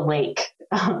 Legends of the Lake.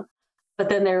 But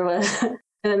then there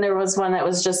was one that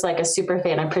was just like a super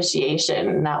fan appreciation,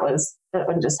 and that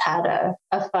one just had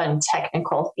a fun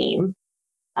technical theme.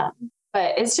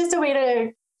 But it's just a way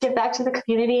to give back to the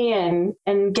community and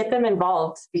get them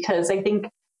involved, because I think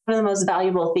one of the most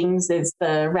valuable things is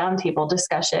the roundtable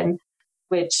discussion,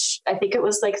 which I think it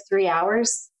was like 3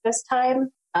 hours this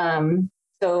time.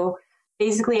 So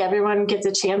basically everyone gets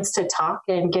a chance to talk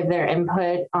and give their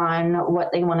input on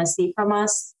what they want to see from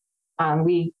us.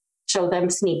 We show them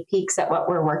sneak peeks at what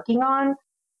we're working on.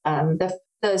 The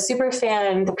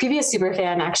previous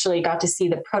superfan actually got to see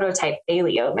the prototype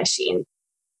Thalio machine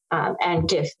and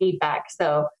give feedback.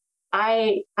 So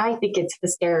I think it's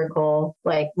hysterical,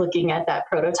 like looking at that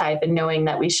prototype and knowing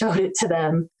that we showed it to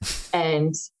them,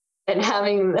 and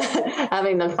having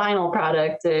the final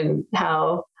product, and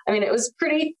how, I mean, it was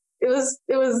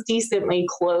decently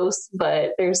close,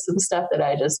 but there's some stuff that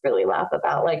I just really laugh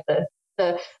about, like the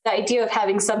idea of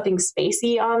having something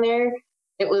spacey on there.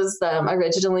 It was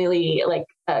originally like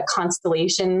a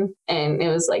constellation, and it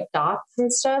was like dots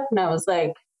and stuff, and I was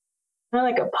like,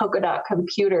 like a polka dot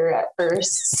computer at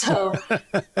first. So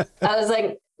I was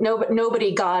like,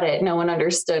 nobody got it. No one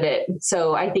understood it.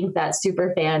 So I think that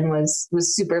super fan was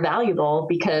super valuable,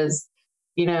 because,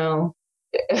 we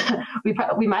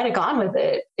might have gone with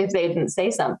it if they didn't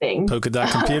say something. Polka dot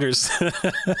computers.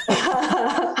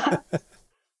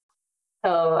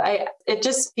 So it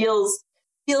just feels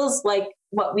like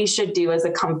what we should do as a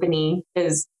company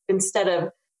is, instead of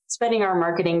spending our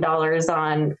marketing dollars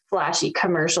on flashy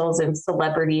commercials and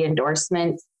celebrity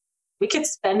endorsements, we could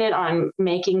spend it on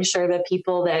making sure that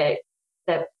people that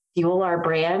fuel our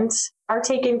brand are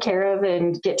taken care of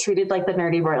and get treated like the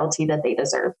nerdy royalty that they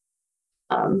deserve.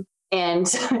 And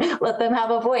let them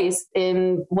have a voice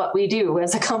in what we do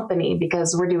as a company,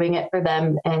 because we're doing it for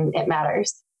them and it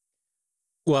matters.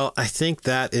 Well, I think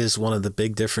that is one of the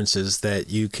big differences that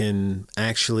you can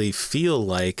actually feel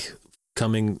like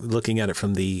looking at it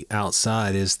from the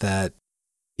outside, is that,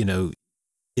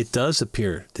 it does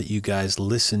appear that you guys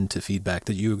listen to feedback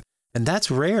and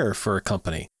that's rare for a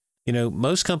company. You know,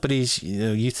 most companies, you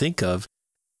know, you think of,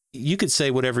 you could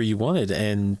say whatever you wanted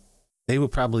and they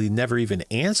would probably never even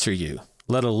answer you,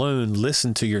 let alone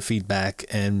listen to your feedback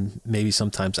and maybe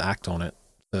sometimes act on it.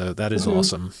 So that is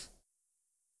awesome.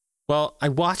 Well, I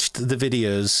watched the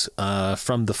videos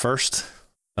from the first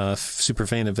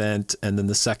Superfan event, and then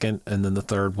the second, and then the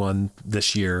third one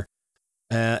this year.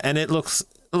 And it looks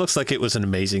like it was an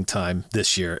amazing time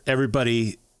this year.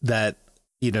 Everybody that,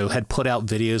 you know, had put out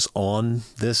videos on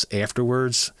this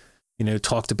afterwards, you know,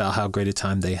 talked about how great a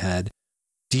time they had.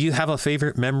 Do you have a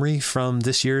favorite memory from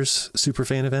this year's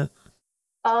Superfan event?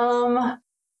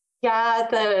 Yeah,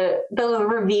 the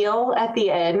reveal at the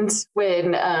end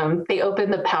when they open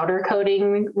the powder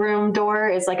coating room door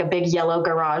is like a big yellow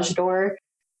garage door.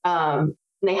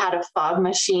 They had a fog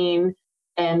machine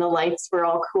and the lights were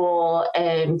all cool,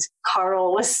 and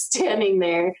Carl was standing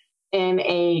there in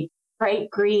a bright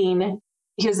green.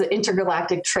 He was an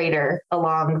intergalactic trader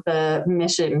along the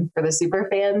mission for the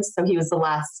Superfans, so he was the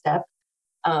last step.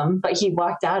 But he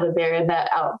walked out of there in that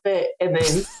outfit, and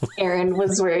then Aaron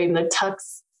was wearing the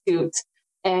tux suit,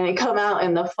 and it come out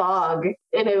in the fog,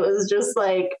 and it was just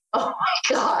like, oh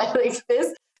my God, like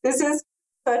this is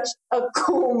such a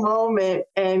cool moment,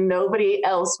 and nobody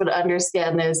else would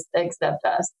understand this except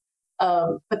us.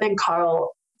 But then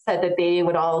Carl said that they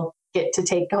would all get to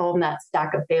take home that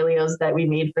stack of Thalios that we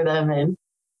made for them, and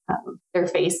their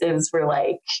faces were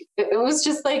like, it was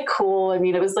just like cool. I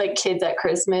mean, it was like kids at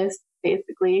Christmas,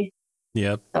 basically.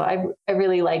 Yep. So I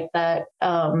really liked that.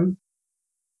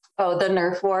 Oh, the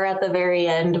Nerf war at the very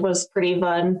end was pretty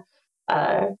fun.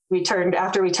 After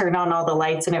we turned on all the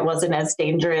lights and it wasn't as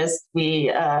dangerous,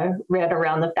 we ran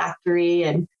around the factory,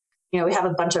 and, you know, we have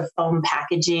a bunch of foam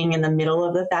packaging in the middle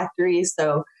of the factory.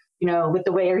 So, you know, with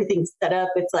the way everything's set up,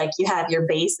 it's like you have your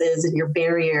bases and your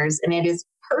barriers, and it is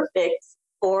perfect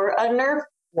for a Nerf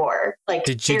war. Like,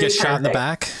 did you get shot in the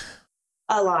back?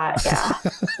 A lot, yeah.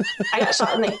 I got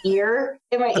shot in the ear,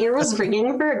 and my ear was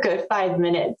ringing for a good 5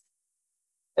 minutes.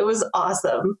 It was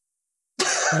awesome.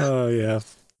 Oh, yeah.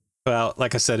 Well,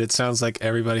 like I said, it sounds like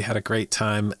everybody had a great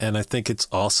time, and I think it's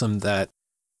awesome that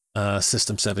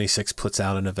System76 puts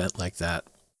out an event like that.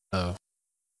 Oh.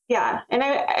 Yeah, and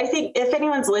I think if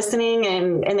anyone's listening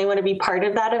and they want to be part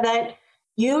of that event,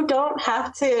 you don't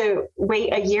have to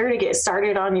wait a year to get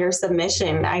started on your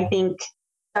submission. I think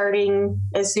starting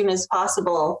as soon as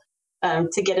possible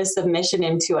to get a submission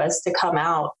into us to come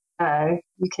out,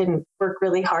 you can work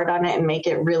really hard on it and make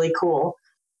it really cool.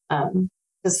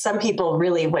 Because some people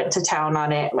really went to town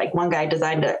on it. Like, one guy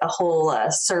designed a whole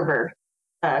server,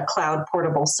 cloud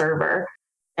portable server,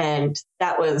 and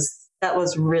that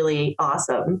was really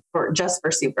awesome for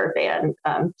Superfan,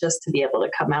 just to be able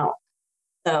to come out.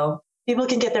 So people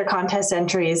can get their contest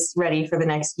entries ready for the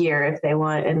next year if they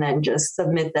want, and then just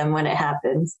submit them when it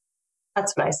happens.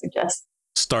 That's what I suggest.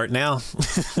 Start now.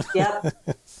 Yep.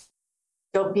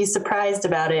 Don't be surprised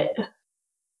about it.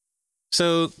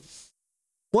 So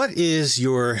what is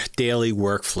your daily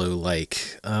workflow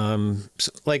like?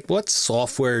 Like, what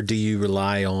software do you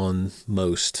rely on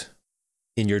most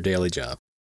in your daily job?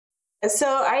 So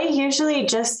I usually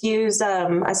just use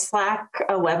a Slack,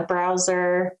 a web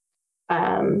browser,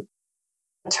 a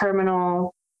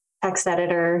terminal, text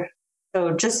editor.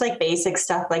 So just like basic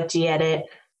stuff like gedit.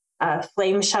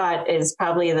 Flameshot is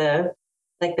probably the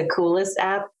coolest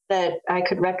app that I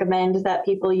could recommend that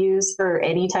people use for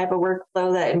any type of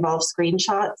workflow that involves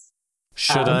screenshots.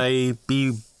 Should I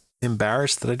be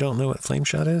embarrassed that I don't know what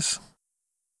Flameshot is?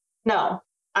 No,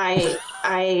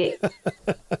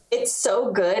 it's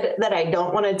so good that I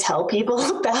don't want to tell people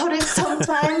about it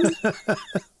sometimes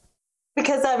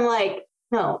because I'm like,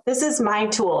 no, this is my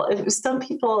tool.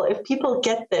 If people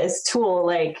get this tool,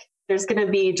 like, there's going to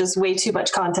be just way too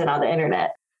much content on the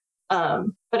internet.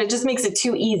 But it just makes it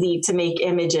too easy to make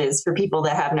images for people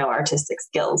that have no artistic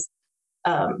skills.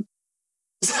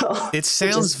 So it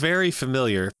sounds very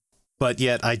familiar, but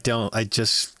yet I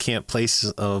just can't place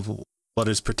of what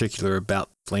is particular about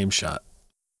Flameshot.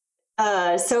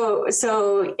 So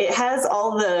it has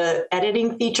all the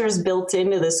editing features built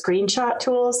into the screenshot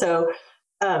tool. So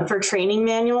for training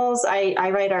manuals, I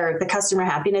write the customer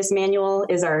happiness manual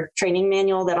is our training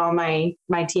manual that all my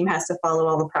team has to follow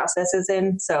all the processes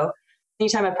in. So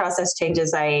anytime a process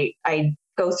changes, I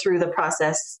go through the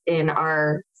process in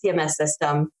our CMS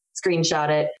system, screenshot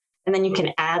it, and then you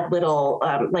can add little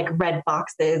like red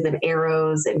boxes and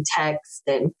arrows and text,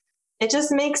 and it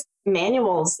just makes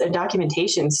manuals and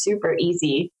documentation super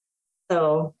easy.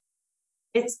 So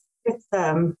it's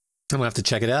I'm gonna have to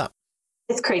check it out.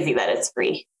 It's crazy that it's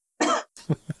free.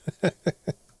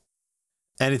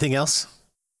 Anything else?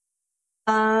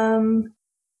 No.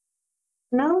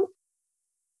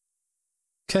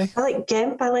 Okay. I like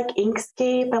GIMP. I like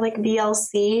Inkscape. I like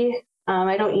VLC.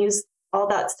 I don't use all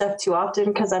that stuff too often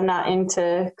because I'm not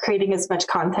into creating as much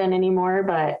content anymore.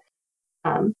 But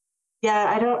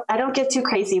yeah, I don't get too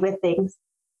crazy with things.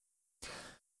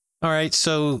 All right.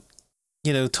 So,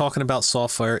 talking about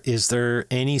software, is there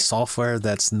any software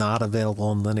that's not available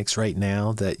on Linux right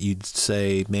now that you'd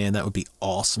say, man, that would be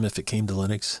awesome if it came to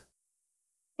Linux?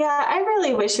 Yeah, I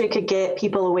really wish we could get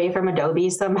people away from Adobe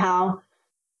somehow.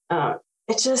 I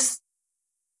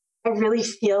really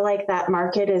feel like that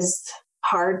market is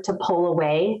hard to pull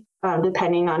away,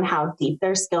 depending on how deep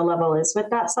their skill level is with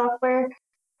that software.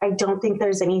 I don't think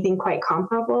there's anything quite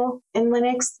comparable in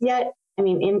Linux yet. I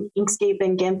mean, Inkscape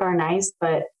and GIMP are nice,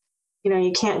 but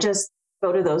you can't just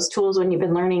go to those tools when you've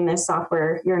been learning this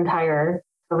software your entire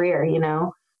career,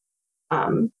 So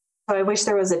I wish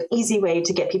there was an easy way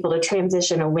to get people to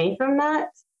transition away from that,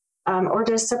 or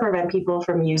just to prevent people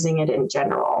from using it in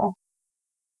general.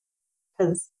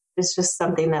 Because it's just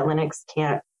something that Linux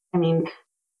can't. I mean,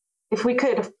 if we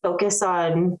could focus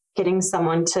on getting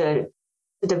someone to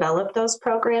develop those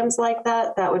programs like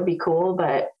that, that would be cool.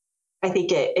 But I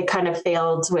think it kind of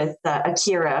failed with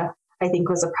Akira. I think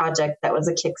was a project that was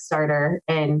a Kickstarter,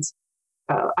 and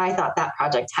I thought that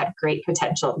project had great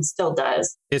potential and still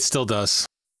does. It still does.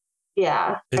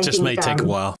 Yeah. It just may take a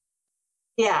while.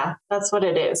 Yeah, that's what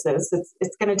it is.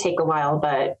 It's going to take a while,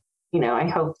 but I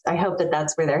hope that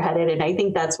that's where they're headed, and I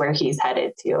think that's where he's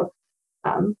headed to,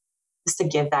 just to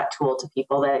give that tool to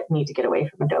people that need to get away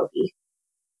from Adobe.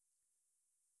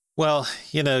 Well,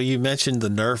 you mentioned the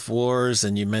Nerf wars,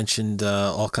 and you mentioned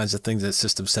all kinds of things that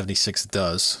System76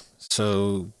 does.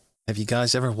 So have you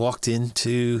guys ever walked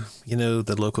into,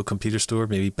 the local computer store,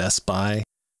 maybe Best Buy,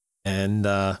 and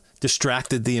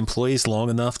distracted the employees long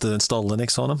enough to install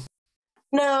Linux on them?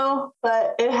 No,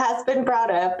 but it has been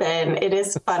brought up, and it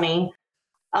is funny.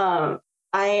 I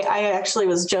actually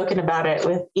was joking about it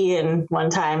with Ian one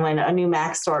time when a new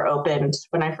Mac store opened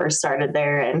when I first started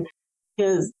there, and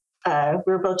we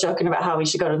were both joking about how we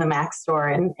should go to the Mac store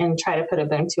and try to put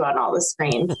Ubuntu on all the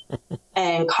screens.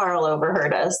 And Carl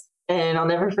overheard us, and I'll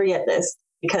never forget this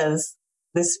because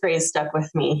this phrase stuck with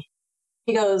me.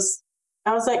 He goes,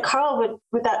 I was like, Carl,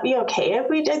 would that be okay if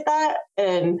we did that?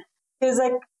 And he was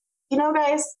like,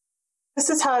 guys, this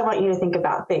is how I want you to think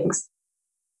about things.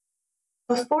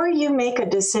 Before you make a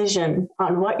decision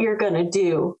on what you're going to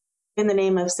do in the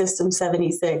name of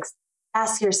System76,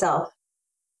 ask yourself,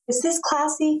 is this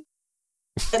classy?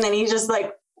 And then he just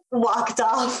walked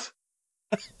off.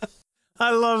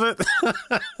 I love it.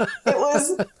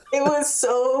 It was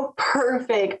so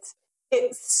perfect.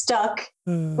 It stuck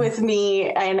with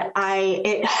me, and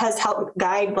it has helped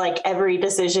guide every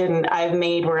decision I've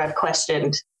made where I've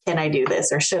questioned, can I do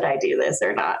this or should I do this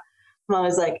or not? I'm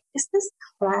always like, is this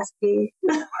classy?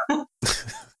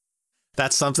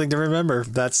 That's something to remember.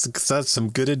 That's some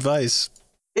good advice.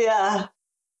 Yeah.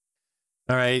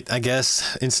 All right. I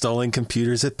guess installing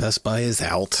computers at Best Buy is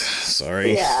out.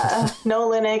 Sorry. Yeah. No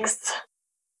Linux.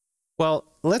 Well,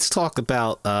 let's talk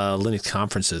about Linux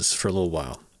conferences for a little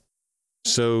while.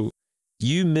 So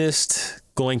you missed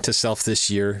going to Self this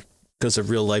year because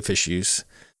of real life issues.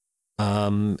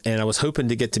 And I was hoping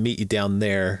to get to meet you down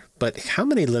there. But how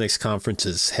many Linux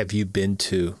conferences have you been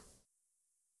to?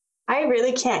 I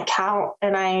really can't count.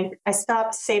 And I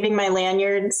stopped saving my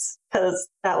lanyards because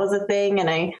that was a thing. And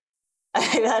I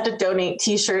had to donate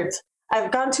T-shirts.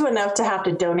 I've gone to enough to have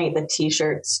to donate the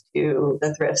T-shirts to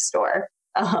the thrift store.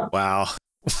 Wow.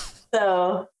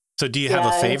 So do you have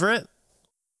a favorite?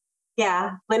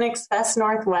 Yeah, Linux Fest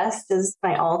Northwest is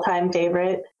my all-time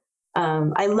favorite.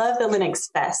 I love the Linux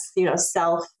Fest,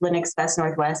 Self, Linux Fest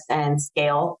Northwest, and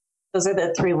Scale. Those are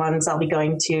the three ones I'll be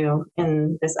going to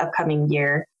in this upcoming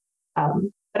year.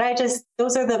 But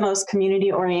those are the most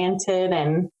community-oriented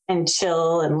and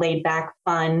chill and laid-back,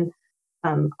 fun,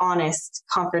 honest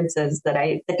conferences that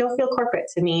don't feel corporate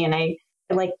to me, and I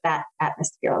like that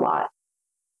atmosphere a lot.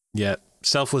 Yeah,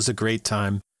 Self was a great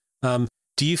time.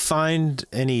 Do you find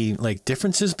any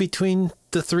differences between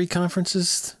the three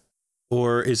conferences,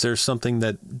 or is there something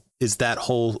that is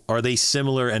are they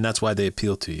similar and that's why they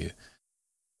appeal to you?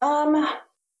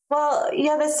 Well,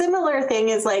 yeah, the similar thing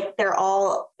is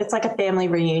it's like a family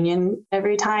reunion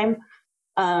every time.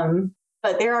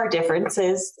 But there are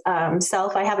differences.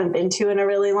 Self, I haven't been to in a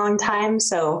really long time.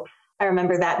 So I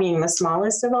remember that being the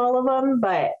smallest of all of them.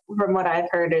 But from what I've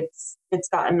heard, it's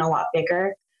gotten a lot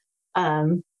bigger.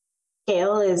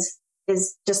 Scale is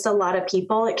just a lot of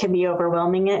people. It can be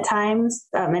overwhelming at times.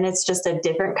 And it's just a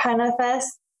different kind of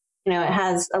fest. it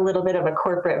has a little bit of a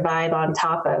corporate vibe on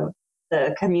top of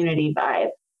the community vibe.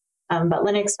 But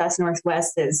Linux Fest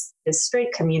Northwest is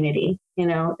straight community.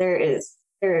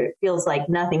 There feels like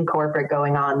nothing corporate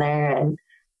going on there. And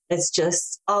it's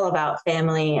just all about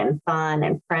family and fun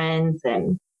and friends.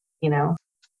 And,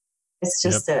 it's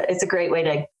just it's a great way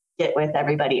to get with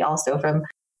everybody also from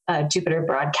Jupiter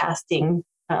Broadcasting.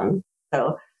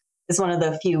 So it's one of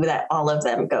the few that all of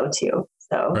them go to.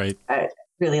 So right. I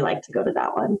really like to go to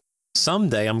that one.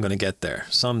 Someday I'm going to get there.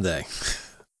 Someday.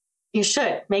 You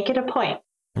should make it a point.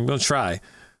 I'm going to try.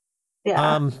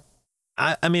 Yeah.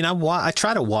 I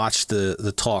try to watch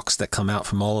the talks that come out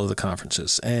from all of the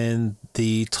conferences, and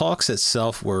the talks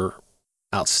itself were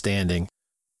outstanding.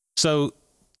 So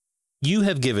you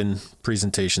have given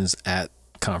presentations at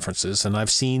conferences, and I've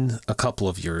seen a couple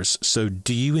of yours. So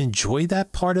do you enjoy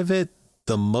that part of it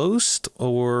the most,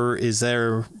 or is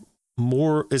there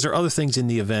other things in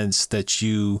the events that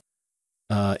you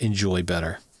enjoy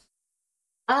better?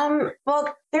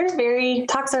 Well,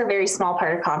 talks are a very small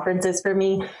part of conferences for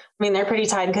me. I mean, they're pretty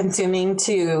time consuming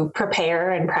to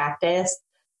prepare and practice.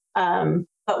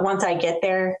 But once I get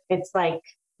there, it's like,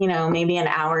 maybe an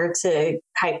hour to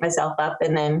hype myself up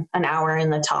and then an hour in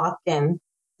the talk, and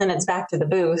then it's back to the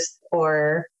booth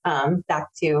or back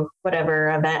to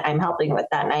whatever event I'm helping with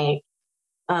that night.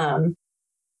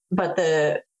 But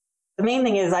the main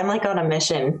thing is I'm like on a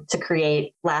mission to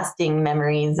create lasting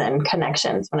memories and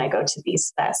connections when I go to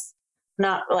these fests.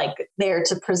 Not like there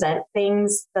to present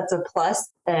things. That's a plus.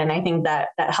 And I think that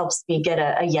helps me get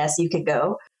a yes, you could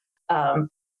go. But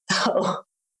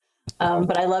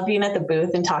I love being at the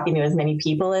booth and talking to as many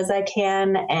people as I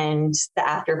can. And the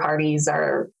after parties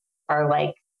are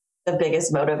like the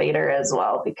biggest motivator as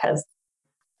well, because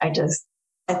I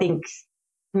think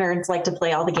nerds like to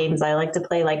play all the games I like to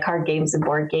play, like card games and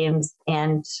board games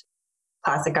and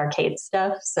classic arcade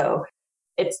stuff. So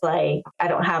it's like I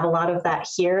don't have a lot of that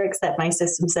here except my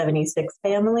System76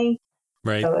 family.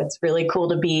 Right. So it's really cool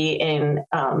to be in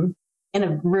a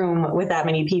room with that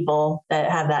many people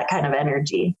that have that kind of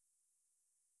energy.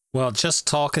 Well, just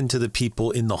talking to the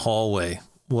people in the hallway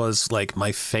was like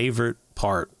my favorite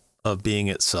part of being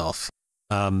itself.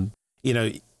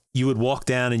 You would walk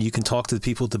down and you can talk to the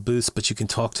people at the booths, but you can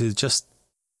talk to just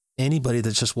anybody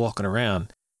that's just walking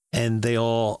around, and they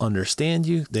all understand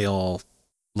you. They all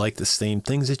like the same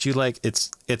things that you like.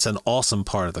 It's an awesome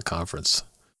part of the conference.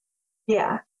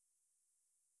 Yeah.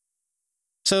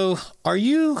 So are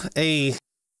you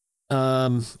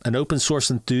an open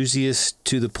source enthusiast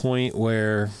to the point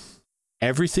where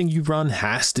everything you run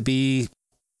has to be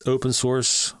open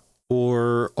source?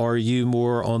 Or are you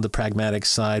more on the pragmatic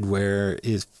side where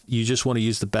if you just want to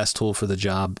use the best tool for the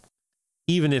job,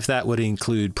 even if that would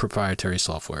include proprietary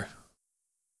software?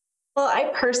 Well,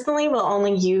 I personally will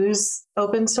only use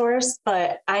open source,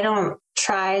 but I don't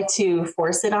try to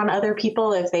force it on other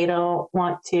people if they don't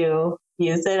want to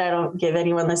use it. I don't give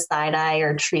anyone the side eye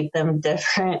or treat them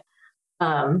different.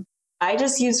 I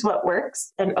just use what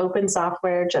works, and open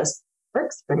software just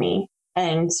works for me.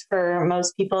 And for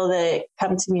most people that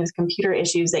come to me with computer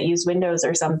issues that use Windows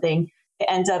or something, it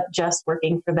ends up just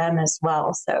working for them as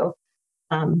well. So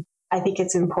I think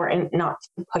it's important not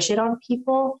to push it on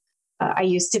people. I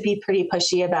used to be pretty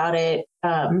pushy about it.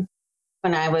 When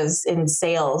I was in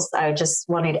sales, I just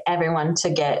wanted everyone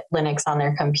to get Linux on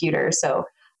their computer. So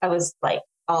I was like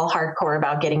all hardcore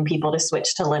about getting people to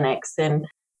switch to Linux. And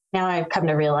now I've come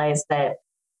to realize that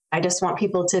I just want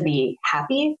people to be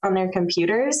happy on their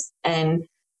computers. And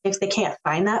if they can't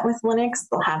find that with Linux,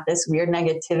 they'll have this weird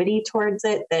negativity towards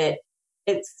it that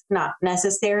it's not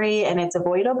necessary and it's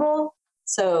avoidable.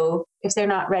 So if they're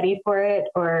not ready for it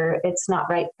or it's not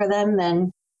right for them,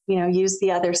 then, use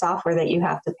the other software that you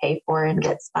have to pay for and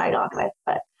get spied on with.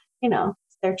 But,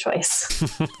 it's their choice.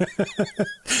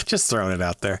 Just throwing it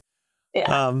out there.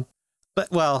 Yeah.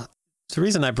 The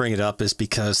reason I bring it up is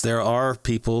because there are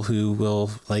people who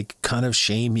will kind of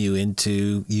shame you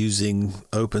into using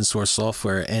open source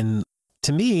software. And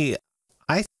to me,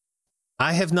 I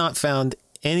have not found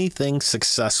anything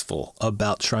successful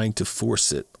about trying to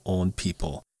force it on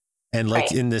people. And right.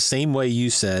 In the same way you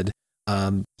said,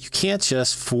 you can't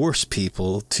just force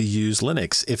people to use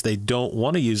Linux. If they don't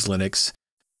want to use Linux,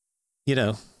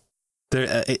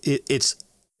 it's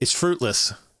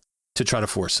fruitless to try to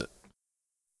force it.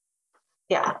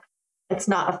 Yeah, it's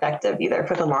not effective either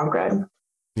for the long run.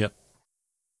 Yep.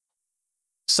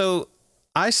 So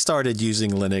I started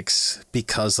using Linux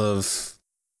because of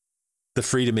the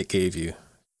freedom it gave you,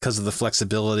 because of the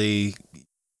flexibility,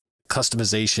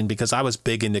 customization, because I was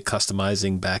big into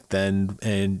customizing back then,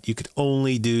 and you could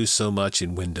only do so much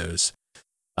in Windows.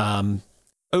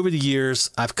 over the years,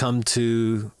 I've come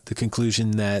to the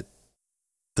conclusion that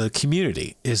the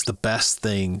community is the best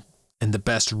thing and the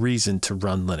best reason to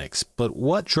run Linux. But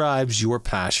what drives your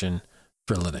passion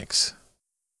for Linux?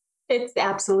 It's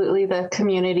absolutely the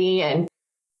community, and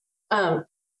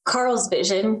Carl's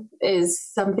vision is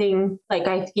something like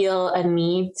I feel a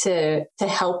need to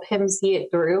help him see it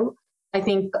through. I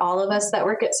think all of us that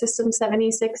work at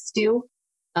System76 do.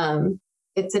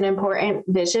 It's an important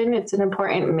vision. It's an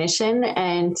important mission,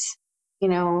 and, you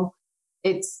know,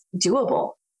 it's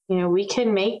doable. You know, we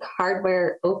can make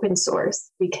hardware open source.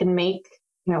 We can make,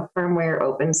 you know, firmware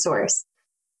open source.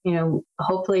 You know,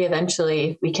 hopefully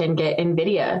eventually we can get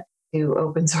NVIDIA to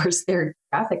open source their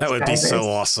graphics That would drivers. be so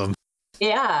awesome.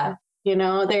 Yeah. You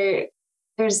know,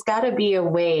 there's got to be a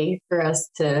way for us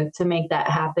to make that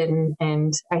happen.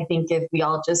 And I think if we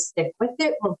all just stick with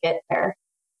it, we'll get there.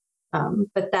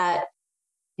 But that,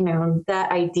 you know,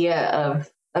 that idea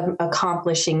of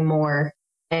accomplishing more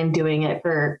and doing it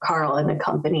for Carl and the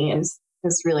company is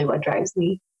really what drives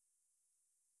me.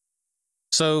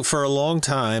 So for a long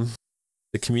time,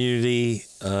 the community,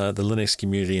 the Linux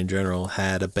community in general,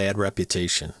 had a bad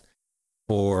reputation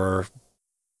for,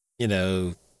 you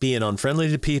know, being unfriendly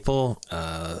to people,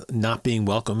 not being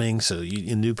welcoming. So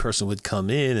a new person would come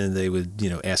in and they would, you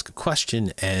know, ask a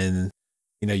question, and,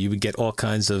 you know, you would get all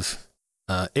kinds of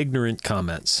ignorant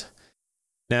comments.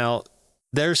 Now,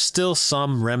 there's still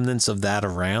some remnants of that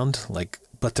around,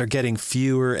 but they're getting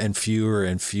fewer and fewer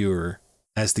and fewer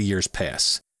as the years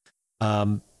pass.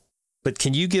 But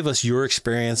can you give us your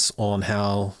experience on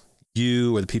how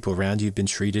you or the people around you have been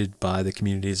treated by the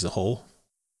community as a whole?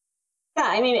 Yeah,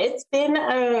 I mean, it's been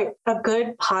a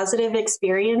good, positive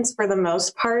experience for the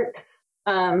most part.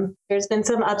 There's been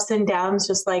some ups and downs,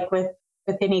 just like with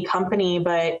any company,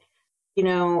 but, you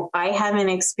know, I haven't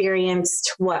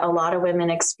experienced what a lot of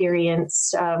women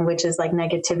experienced, which is like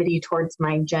negativity towards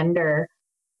my gender,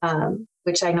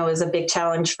 which I know is a big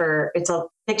challenge it's a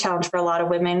big challenge for a lot of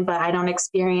women, but I don't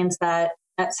experience that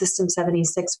at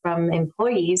System76 from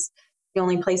employees. The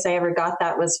only place I ever got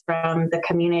that was from the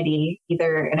community,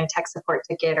 either in a tech support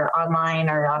ticket or online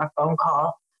or on a phone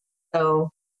call. So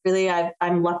really,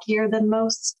 I'm luckier than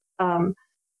most.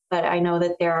 But I know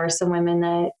that there are some women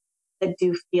that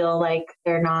do feel like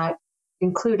they're not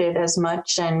included as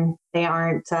much, and they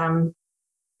aren't,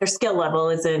 their skill level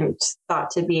isn't thought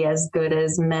to be as good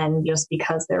as men just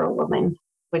because they're a woman,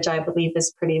 which I believe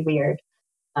is pretty weird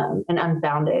and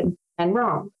unfounded and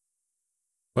wrong.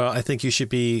 Well, I think you should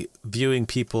be viewing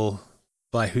people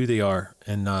by who they are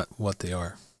and not what they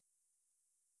are.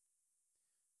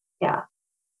 Yeah.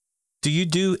 Do you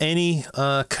do any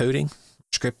coding,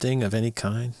 scripting of any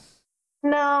kind?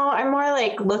 No, I'm more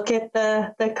like look at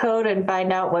the code and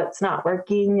find out what's not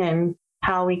working and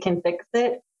how we can fix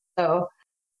it. So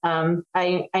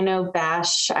I know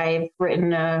Bash. I've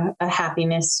written a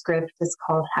happiness script. It's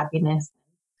called Happiness.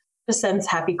 Just sends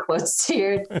happy quotes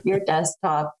to your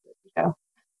desktop. You know.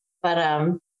 But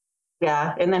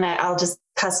yeah, and then I'll just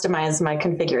customize my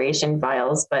configuration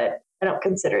files, but I don't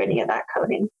consider any of that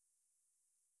coding.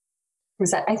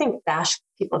 I think Bash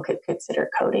people could consider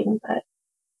coding, but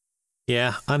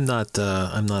yeah, I'm not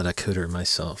a coder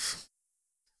myself.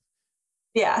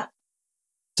 Yeah.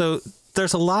 So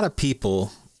there's a lot of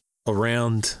people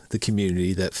around the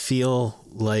community that feel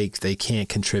like they can't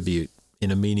contribute in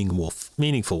a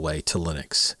meaningful way to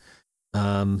Linux.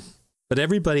 But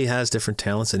everybody has different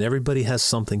talents and everybody has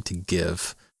something to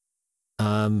give.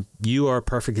 You are a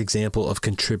perfect example of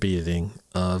contributing,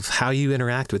 of how you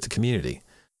interact with the community,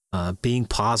 being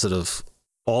positive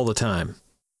all the time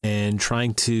and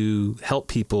trying to help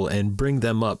people and bring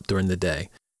them up during the day.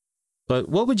 But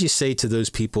what would you say to those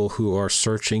people who are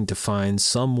searching to find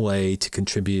some way to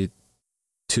contribute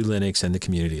to Linux and the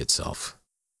community itself?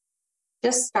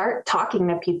 Just start talking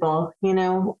to people, you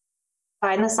know,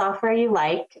 find the software you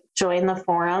like, join the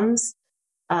forums,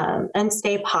 and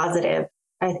stay positive.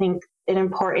 I think an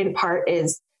important part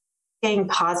is staying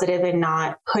positive and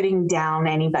not putting down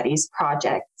anybody's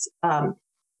project.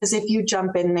 Because if you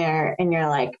jump in there and you're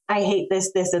like, I hate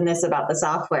this, this, and this about the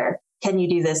software, can you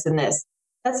do this and this?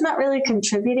 That's not really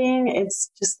contributing. It's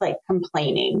just like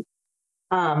complaining.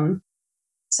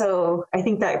 So I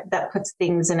think that puts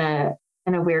things in a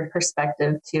weird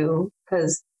perspective too,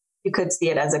 because you could see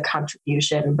it as a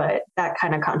contribution, but that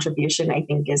kind of contribution I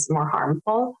think is more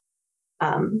harmful.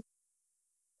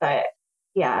 But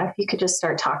yeah, if you could just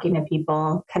start talking to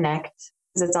people, connect,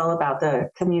 because it's all about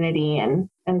the community and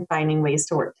finding ways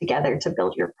to work together to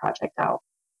build your project out.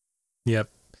 Yep.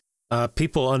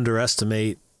 People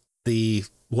underestimate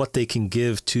what they can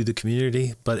give to the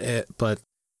community, but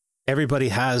everybody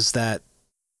has that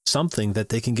something that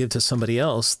they can give to somebody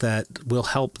else that will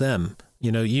help them.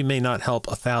 You know, you may not help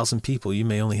 1,000 people. You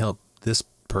may only help this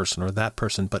person or that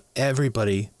person, but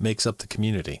everybody makes up the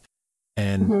community,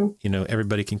 and, you know,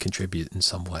 everybody can contribute in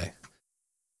some way.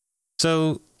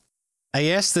 So I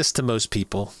asked this to most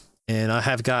people, and I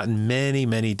have gotten many,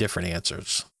 many different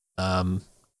answers. So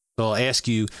I'll ask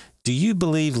you, do you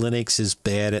believe Linux is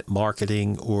bad at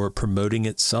marketing or promoting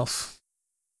itself?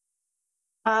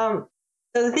 So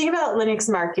the thing about Linux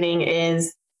marketing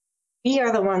is we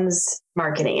are the ones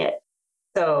marketing it.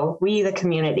 So we, the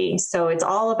community. So it's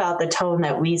all about the tone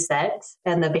that we set,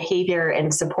 and the behavior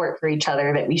and support for each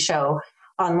other that we show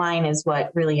online is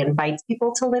what really invites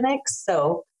people to Linux.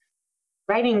 So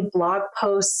writing blog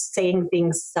posts saying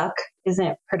things suck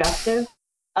isn't productive.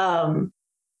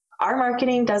 Our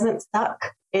marketing doesn't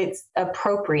suck. It's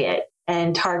appropriate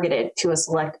and targeted to a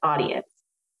select audience.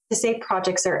 To say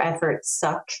projects or efforts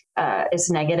suck is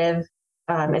negative.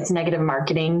 It's negative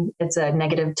marketing. It's a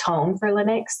negative tone for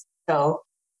Linux. So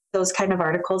those kind of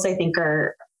articles, I think,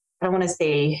 are, I want to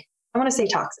say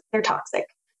toxic. They're toxic.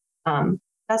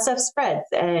 That stuff spreads.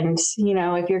 And, you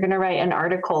know, if you're going to write an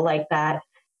article like that,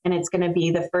 and it's going to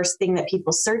be the first thing that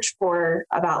people search for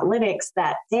about Linux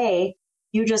that day,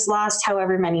 you just lost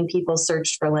however many people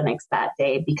searched for Linux that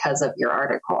day because of your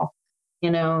article. You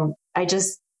know, I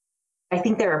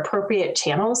think there are appropriate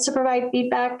channels to provide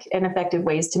feedback and effective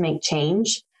ways to make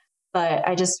change, but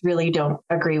I just really don't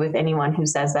agree with anyone who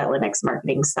says that Linux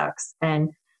marketing sucks.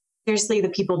 And seriously, the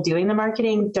people doing the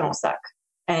marketing don't suck,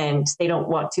 and they don't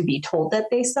want to be told that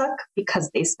they suck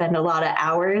because they spend a lot of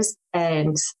hours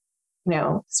and, you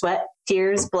know, sweat,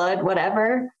 tears, blood,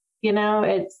 whatever. You know,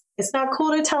 it's not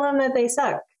cool to tell them that they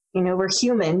suck. You know, we're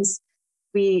humans.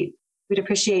 We'd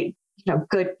appreciate, you know,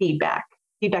 good feedback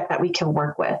that we can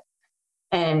work with.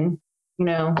 And, you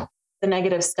know, the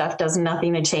negative stuff does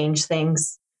nothing to change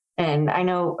things. And I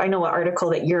know what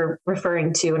article that you're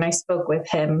referring to, and I spoke with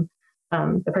him,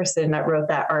 the person that wrote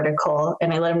that article,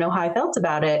 and I let him know how I felt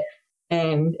about it,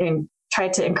 and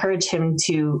tried to encourage him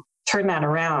to turn that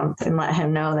around and let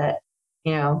him know that,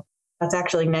 you know, that's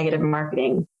actually negative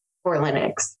marketing for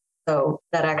Linux. So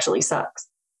that actually sucks.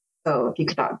 So if you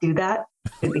could not do that,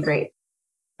 it'd be great.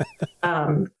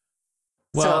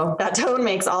 So that tone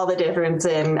makes all the difference.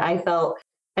 And I felt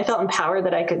empowered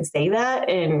that I could say that,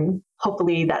 and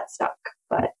hopefully that stuck.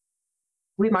 But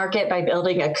we market by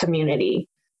building a community,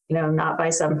 you know, not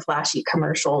by some flashy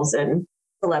commercials and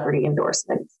celebrity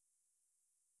endorsements.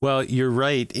 Well, you're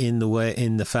right in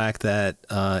the fact that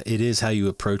it is how you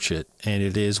approach it, and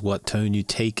it is what tone you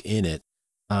take in it.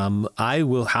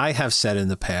 I have said in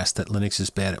the past that Linux is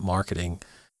bad at marketing.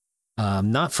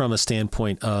 Not from a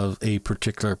standpoint of a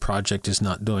particular project is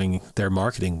not doing their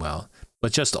marketing well,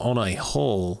 but just on a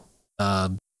whole,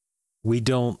 we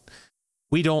don't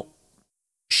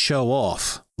show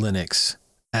off Linux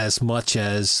as much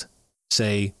as,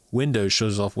 say, Windows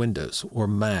shows off Windows or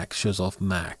Mac shows off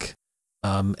Mac.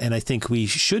 And I think we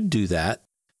should do that.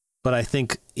 But I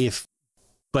think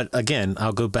but again,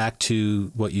 I'll go back to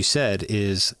what you said,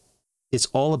 is it's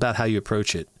all about how you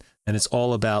approach it. And it's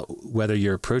all about whether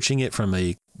you're approaching it from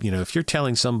a, you know, if you're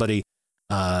telling somebody,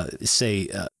 this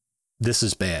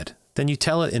is bad, then you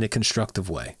tell it in a constructive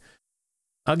way.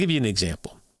 I'll give you an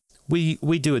example. We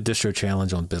do a distro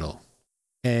challenge on Biddle,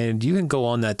 and you can go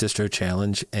on that distro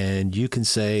challenge and you can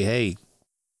say, hey,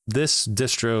 this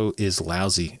distro is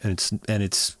lousy and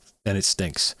it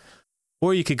stinks.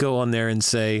 Or you could go on there and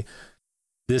say,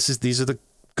 these are the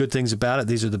good things about it.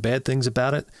 These are the bad things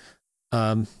about it.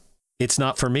 It's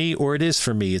not for me, or it is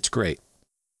for me. It's great.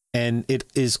 And it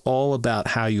is all about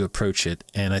how you approach it.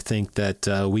 And I think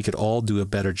that we could all do a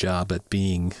better job at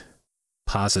being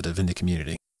positive in the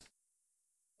community.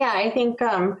 Yeah, I think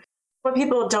what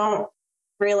people don't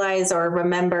realize or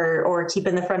remember or keep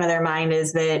in the front of their mind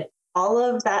is that all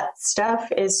of that stuff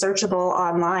is searchable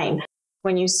online.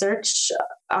 When you search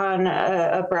on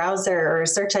a browser or a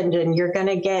search engine, you're going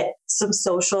to get some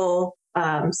socials,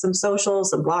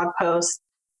 some blog posts,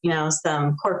 you know,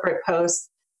 some corporate posts.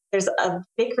 There's a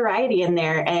big variety in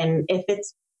there. And if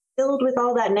it's filled with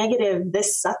all that negative,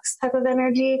 this sucks type of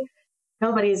energy,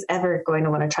 nobody's ever going to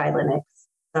want to try Linux.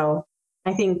 So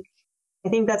I think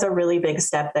that's a really big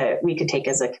step that we could take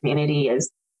as a community, is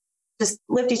just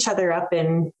lift each other up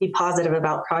and be positive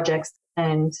about projects.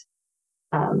 And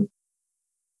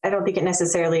I don't think it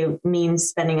necessarily means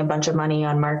spending a bunch of money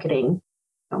on marketing.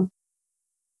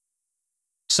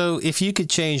 So if you could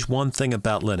change one thing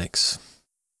about Linux,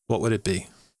 what would it be?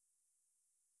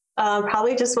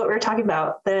 Probably just what we were talking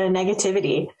about, the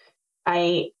negativity.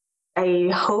 I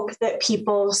hope that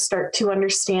people start to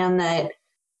understand that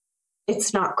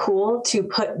it's not cool to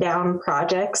put down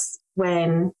projects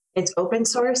when it's open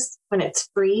source, when it's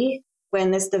free,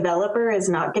 when this developer is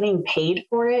not getting paid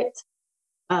for it.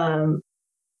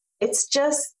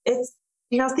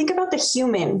 Think about the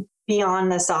human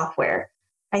beyond the software.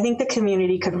 I think the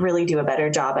community could really do a better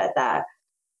job at that,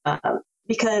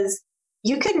 because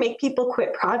you could make people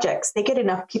quit projects. They get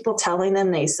enough people telling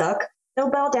them they suck, they'll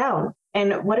bow down.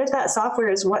 And what if that software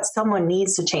is what someone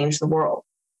needs to change the world?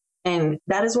 And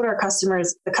that is what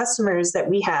the customers that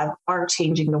we have are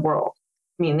changing the world.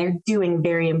 I mean, they're doing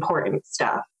very important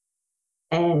stuff.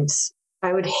 And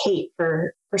I would hate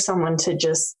for someone to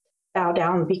just bow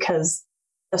down because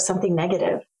of something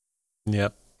negative.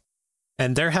 Yep.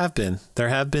 And there have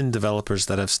been developers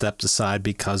that have stepped aside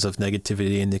because of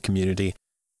negativity in the community.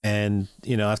 And,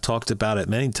 I've talked about it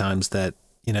many times that,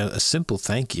 a simple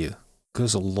thank you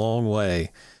goes a long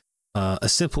way. A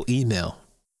simple email,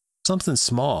 something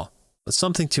small, but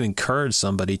something to encourage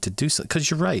somebody to do something. Because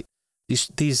you're right.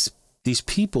 These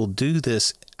people do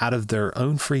this out of their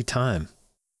own free time,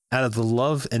 out of the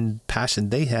love and passion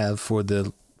they have for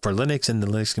Linux and the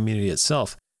Linux community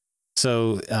itself.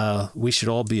 So we should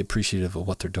all be appreciative of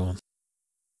what they're doing.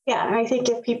 Yeah, I think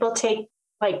if people take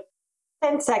like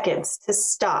 10 seconds to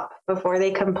stop before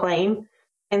they complain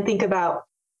and think about,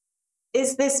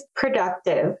 is this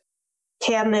productive?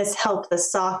 Can this help the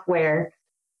software?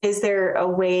 Is there a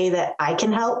way that I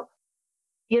can help?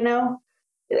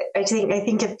 I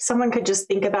think if someone could just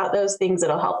think about those things,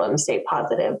 it'll help them stay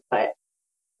positive. But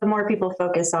the more people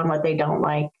focus on what they don't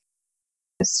like,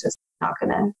 it's just not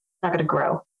gonna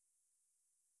grow.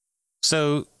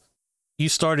 So you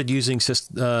started using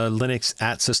Linux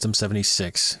at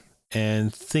System76,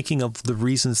 and thinking of the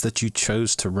reasons that you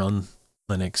chose to run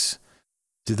Linux,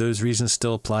 do those reasons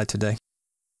still apply today?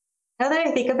 Now that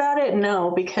I think about it,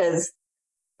 no, because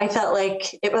I felt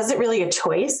like it wasn't really a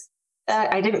choice.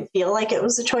 I didn't feel like it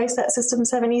was a choice at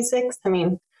System76. I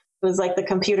mean, it was like the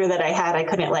computer that I had. I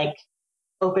couldn't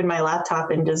open my laptop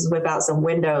and just whip out some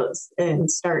Windows and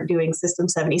start doing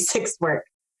System76 work.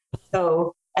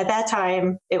 So at that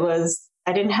time,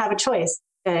 I didn't have a choice.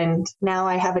 And now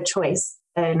I have a choice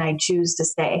and I choose to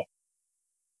stay.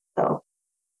 So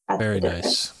that's very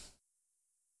nice.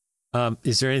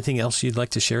 Is there anything else you'd like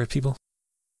to share with people?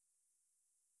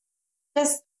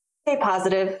 Just stay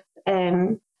positive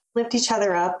and lift each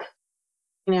other up.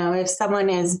 If someone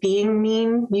is being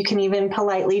mean, you can even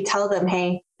politely tell them,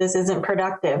 hey, this isn't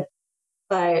productive.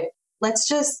 But let's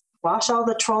just wash all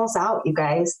the trolls out, you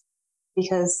guys,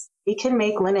 because we can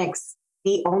make Linux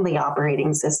the only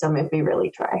operating system if we really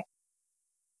try.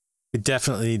 We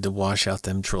definitely need to wash out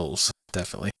them trolls.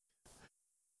 Definitely.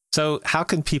 So how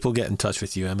can people get in touch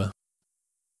with you, Emma?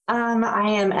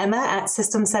 I am Emma at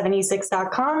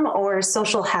System76.com or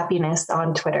Social Happiness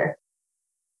on Twitter.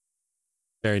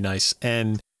 Very nice.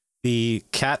 And the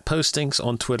cat postings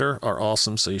on Twitter are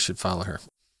awesome, so you should follow her.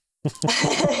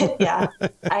 Yeah.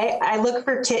 I look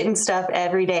for kitten stuff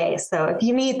every day. So if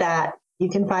you need that, you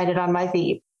can find it on my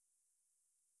feed.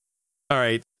 All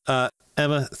right.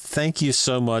 Emma, thank you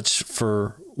so much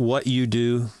for what you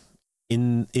do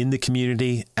in the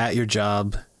community, at your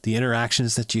job, the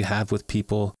interactions that you have with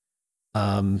people.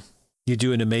 You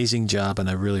do an amazing job, and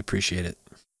I really appreciate it.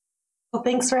 Well,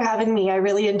 thanks for having me. I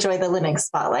really enjoy the Linux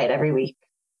Spotlight every week.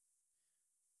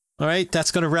 All right,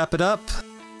 that's going to wrap it up.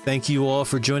 Thank you all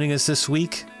for joining us this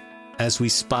week as we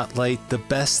spotlight the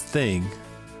best thing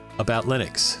about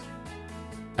Linux,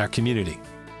 our community.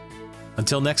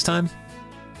 Until next time,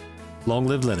 long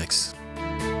live Linux.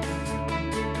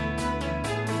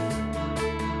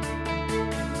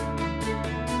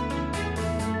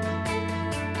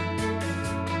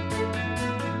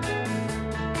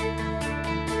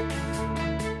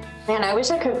 Man, I wish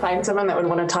I could find someone that would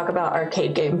want to talk about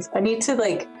arcade games. I need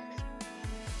to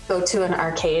go to an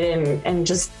arcade and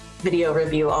just video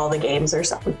review all the games or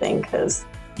something, because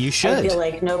you should. I feel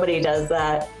like nobody does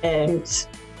that, and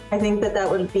I think that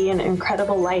would be an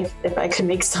incredible life if I could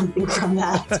make something from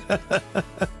that.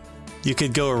 You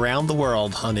could go around the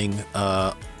world hunting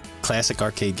classic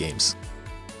arcade games.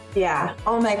 Yeah.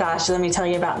 Oh my gosh, let me tell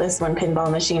you about this one pinball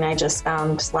machine I just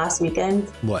found last weekend.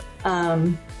 What?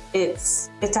 It's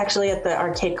actually at the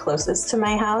arcade closest to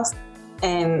my house,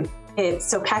 and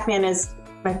so Pac-Man is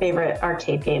my favorite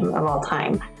arcade game of all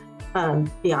time,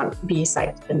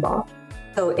 besides pinball.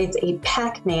 So it's a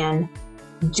Pac-Man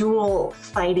dual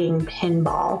fighting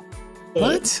pinball game.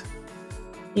 What?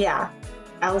 Yeah,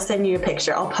 I'll send you a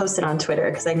picture. I'll post it on Twitter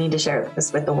because I need to share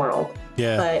this with the world.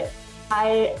 Yeah. But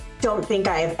I don't think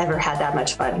I've ever had that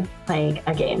much fun playing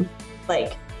a game. I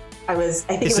think it was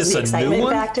the excitement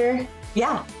factor.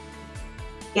 Yeah.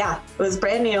 Yeah, it was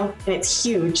brand new and it's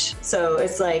huge. So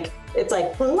it's like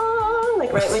blah,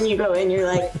 like right when you go in, you're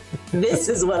like, this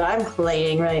is what I'm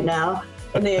playing right now.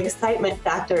 And the excitement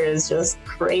factor is just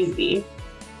crazy.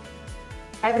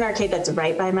 I have an arcade that's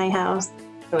right by my house.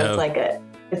 So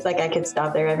it's like I could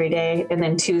stop there every day. And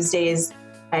then Tuesdays,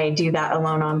 I do that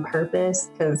alone on purpose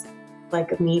because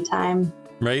like me time.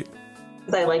 Right.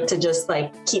 Because I like to just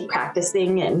like keep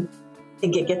practicing, and I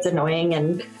think it gets annoying.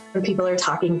 And when people are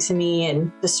talking to me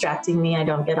and distracting me, I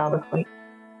don't get all the points.